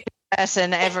least hippie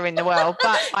person ever in the world,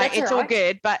 but it's all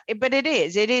good. But it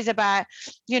is about,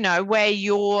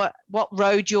 what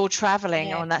road you're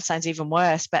traveling on. That sounds even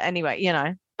worse. But anyway,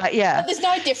 But there's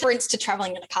no difference to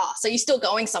traveling in a car. So you're still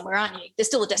going somewhere, aren't you? There's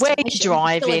still a destination. Where you're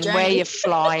driving, where you're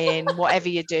flying, whatever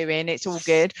you're doing, it's all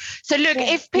good. So look,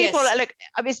 if people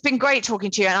it's been great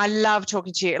talking to you, and I love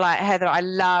talking to you. Like Heather, I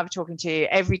love talking to you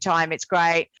every time. It's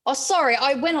great. Oh, sorry,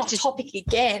 I went off topic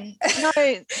again. No,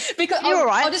 because you're all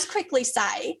right. I'll just quickly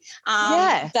say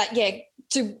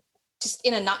to just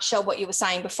in a nutshell what you were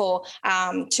saying before,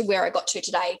 to where I got to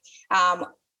today.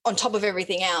 On top of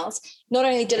everything else, not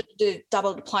only did I do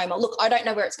double diploma, look, I don't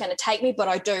know where it's going to take me, but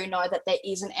I do know that there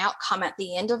is an outcome at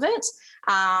the end of it.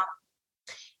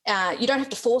 You don't have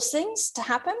to force things to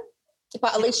happen.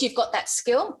 But at least you've got that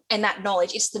skill and that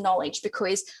knowledge. It's the knowledge,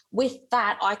 because with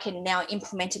that, I can now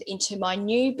implement it into my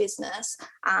new business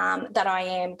that I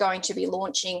am going to be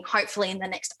launching hopefully in the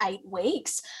next 8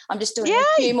 weeks. I'm just doing a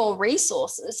few more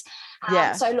resources.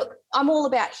 So look, I'm all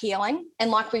about healing. And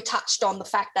like we touched on the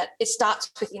fact that it starts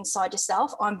with inside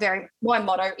yourself. My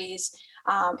motto is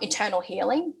internal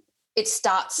healing. It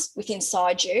starts with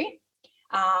inside you.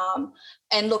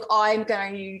 And look, I'm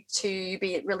going to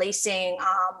be releasing,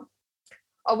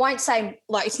 I won't say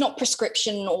like it's not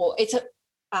prescription, or it's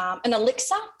an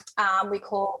elixir. We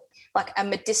call like a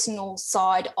medicinal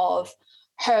side of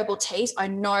herbal teas. I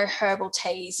know herbal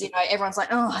teas, you know, everyone's like,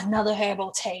 oh, another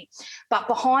herbal tea. But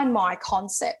behind my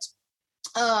concept,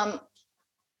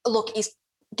 look, is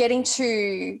getting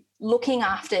to looking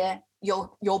after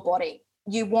your body.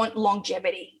 You want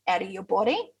longevity out of your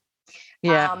body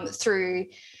through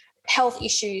health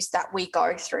issues that we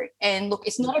go through. And look,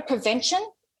 it's not a prevention.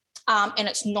 And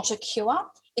it's not a cure.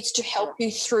 It's to help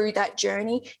you through that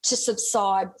journey to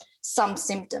subside some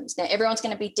symptoms. Now, everyone's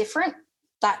going to be different.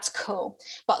 That's cool.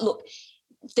 But look,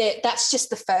 that's just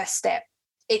the first step.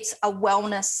 It's a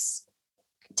wellness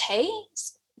tea.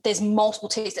 There's multiple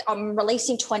teas. I'm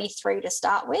releasing 23 to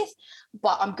start with,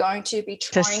 but I'm going to be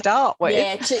trying to start with.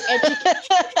 Yeah, to educate.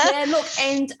 Yeah, look,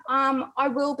 and I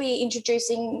will be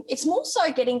introducing. It's more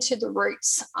so getting to the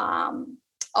roots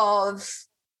of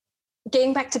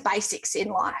getting back to basics in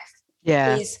life.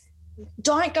 Is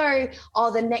don't go,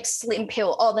 oh, the next slim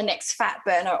pill, or the next fat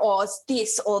burner, or it's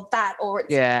this or that, or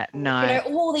it's, you know,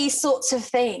 all these sorts of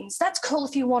things. That's cool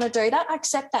if you want to do that. I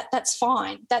accept that. That's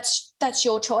fine. That's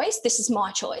your choice. This is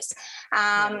my choice.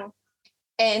 And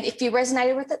if you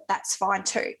resonated with it, that's fine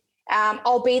too.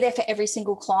 I'll be there for every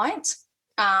single client,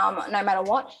 no matter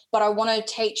what. But I want to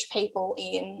teach people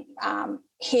in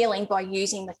healing by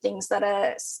using the things that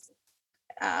are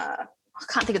I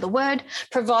can't think of the word,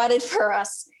 provided for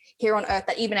us here on earth,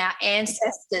 that even our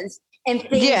ancestors and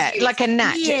things like a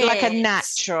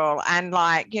natural, and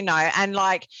like, you know, and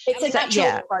like it's a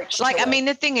natural approach. Like, I mean,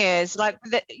 the thing is, like,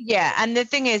 and the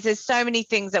thing is, there's so many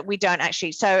things that we don't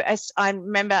actually. So as I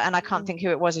remember, and I can't think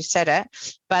who it was who said it,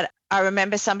 but I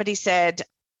remember somebody said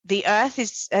the earth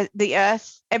is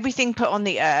everything put on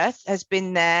the earth has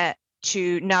been there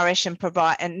to nourish and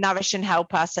provide and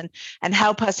help us and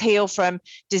help us heal from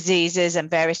diseases and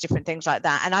various different things like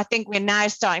that. And I think we're now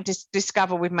starting to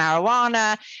discover with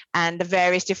marijuana and the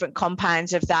various different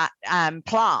compounds of that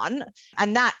plant,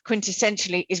 and that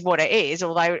quintessentially is what it is,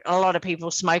 although a lot of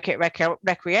people smoke it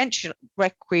recreationally.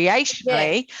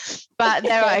 But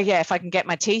there are, if I can get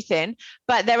my teeth in,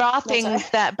 but there are things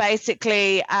that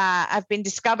basically have been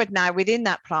discovered now within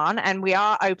that plant, and we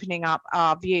are opening up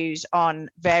our views on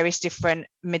various different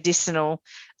medicinal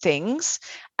things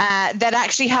that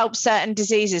actually help certain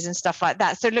diseases and stuff like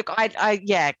that. So look,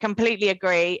 I completely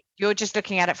agree. You're just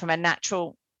looking at it from a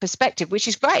natural perspective, which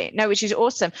is great. Which is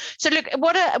awesome. So look,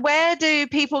 where do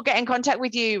people get in contact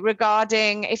with you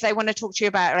regarding if they want to talk to you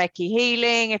about Reiki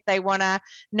healing, if they want to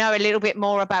know a little bit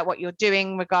more about what you're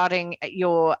doing regarding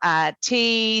your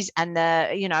teas and the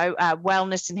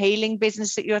wellness and healing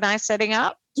business that you're now setting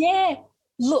up? Yeah.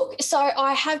 Look, so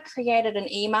I have created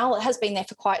an email. It has been there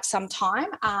for quite some time.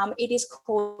 It is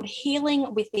called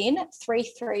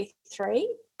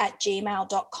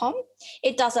healingwithin333@gmail.com.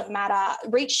 It doesn't matter.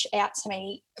 Reach out to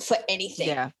me for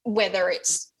anything, whether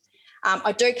it's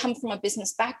I do come from a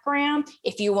business background.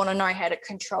 If you want to know how to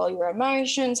control your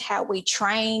emotions, how we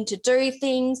train to do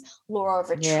things, law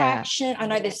of attraction. I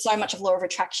know there's so much of law of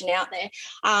attraction out there.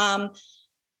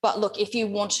 But look, if you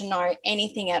want to know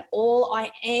anything at all,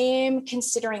 I am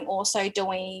considering also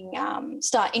doing,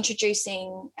 start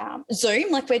introducing Zoom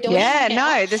like we're doing. Yeah,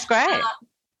 now. That's great.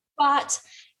 But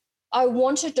I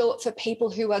want to do it for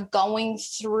people who are going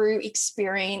through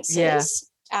experiences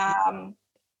and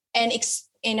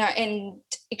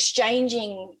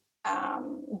exchanging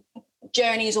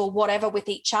journeys or whatever with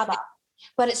each other.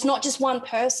 But it's not just one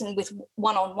person with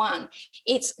one-on-one.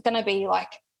 It's going to be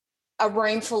like a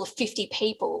room full of 50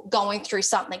 people going through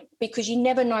something, because you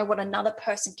never know what another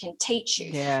person can teach you.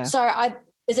 Yeah. So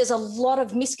there's a lot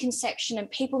of misconception and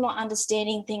people not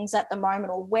understanding things at the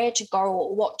moment, or where to go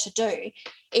or what to do.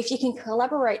 If you can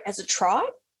collaborate as a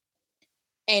tribe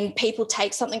and people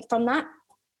take something from that,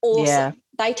 awesome. Yeah.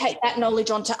 They take that knowledge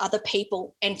onto other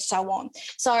people and so on.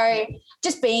 So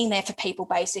just being there for people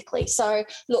basically. So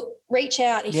look, reach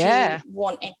out if you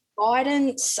want any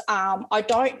guidance. I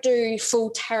don't do full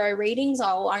tarot readings.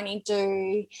 I'll only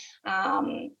do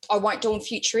I won't do them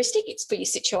futuristic. It's for your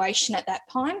situation at that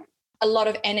time. a lot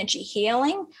of energy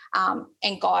healing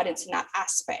and guidance in that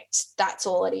aspect. That's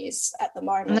all it is at the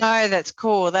moment. No, that's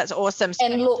cool. That's awesome.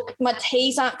 And look, my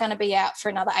teas aren't going to be out for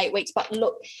another 8 weeks, but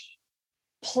look,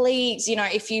 please,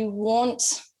 if you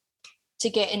want to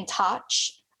get in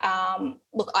touch,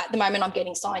 look, at the moment I'm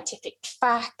getting scientific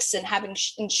facts and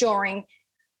ensuring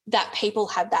that people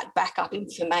have that backup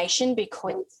information,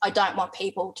 because I don't want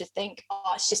people to think,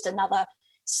 oh, it's just another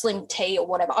slim tea or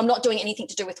whatever. I'm not doing anything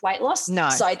to do with weight loss. No.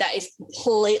 So that is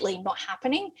completely not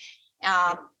happening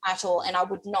at all. And I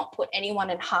would not put anyone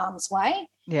in harm's way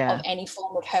of any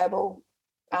form of herbal.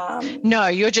 No,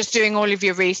 you're just doing all of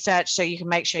your research so you can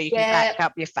make sure you can back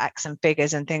up your facts and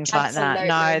figures and things like that.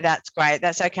 No, that's great.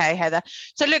 That's okay, Heather.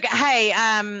 So look, hey,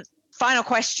 final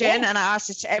question, and I ask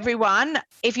this to everyone.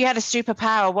 If you had a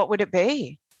superpower, what would it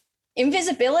be?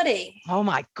 Invisibility. Oh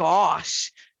my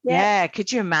gosh. Yeah.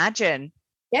 Could you imagine?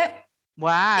 Yep.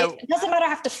 Wow. It doesn't matter I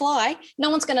have to fly. No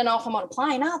one's going to know if I'm on a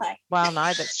plane, are they? Well,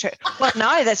 no, that's true. Well,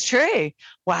 no, that's true.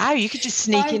 Wow. You could just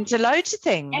sneak into loads of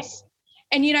things.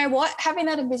 And you know what? Having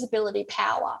that invisibility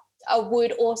power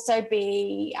would also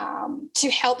be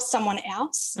to help someone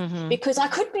else, because I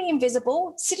could be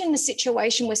invisible, sit in a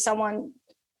situation where someone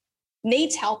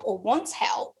needs help or wants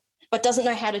help but doesn't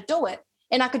know how to do it,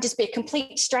 and I could just be a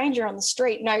complete stranger on the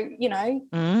street, and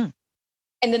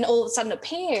then all of a sudden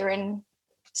appear and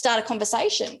start a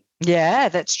conversation. Yeah,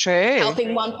 that's true.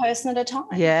 Helping one person at a time.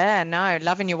 Yeah, no,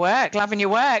 loving your work.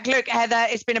 Look, Heather,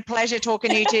 it's been a pleasure talking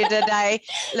to you today.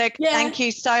 Look, thank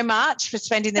you so much for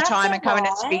spending the time and coming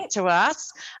and speak to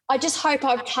us. I just hope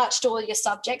I've touched all your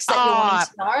subjects that you wanted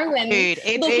to know. And dude,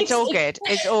 it's all good.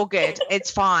 It's all good.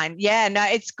 It's fine. Yeah, no,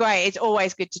 it's great. It's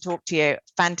always good to talk to you.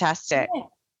 Fantastic. Yeah.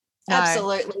 No.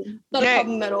 Absolutely. Not a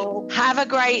problem at all. Have a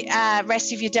great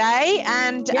rest of your day,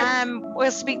 and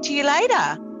we'll speak to you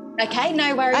later. Okay,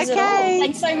 no worries at all.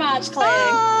 Thanks so much, Claire.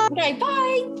 Bye. Okay,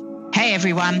 bye. Hey,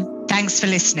 everyone. Thanks for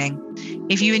listening.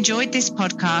 If you enjoyed this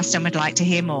podcast and would like to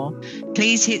hear more,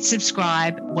 please hit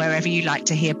subscribe wherever you like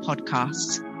to hear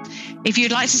podcasts. If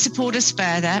you'd like to support us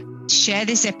further, share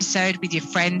this episode with your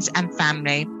friends and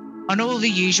family on all the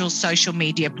usual social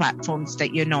media platforms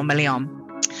that you're normally on.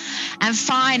 And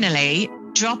finally,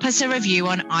 drop us a review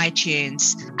on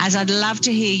iTunes, as I'd love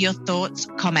to hear your thoughts,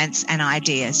 comments, and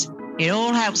ideas. It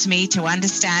all helps me to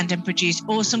understand and produce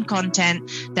awesome content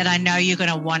that I know you're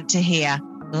going to want to hear,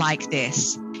 like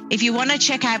this. If you want to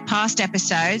check out past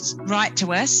episodes, write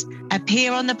to us,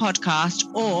 appear on the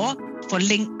podcast, or for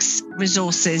links,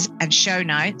 resources, and show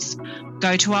notes,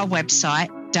 go to our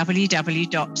website,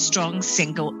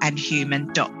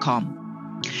 www.strongsingleandhuman.com.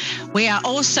 We are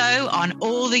also on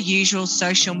all the usual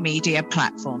social media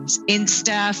platforms,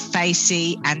 Insta,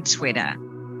 Facey, and Twitter.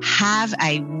 Have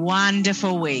a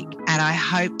wonderful week, and I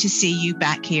hope to see you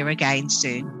back here again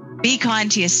soon. Be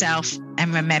kind to yourself,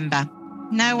 and remember,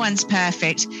 no one's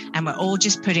perfect, and we're all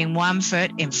just putting one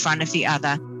foot in front of the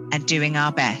other and doing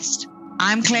our best.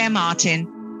 I'm Claire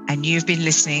Martin, and you've been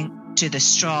listening to the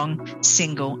Strong,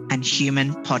 Single, and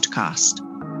Human podcast.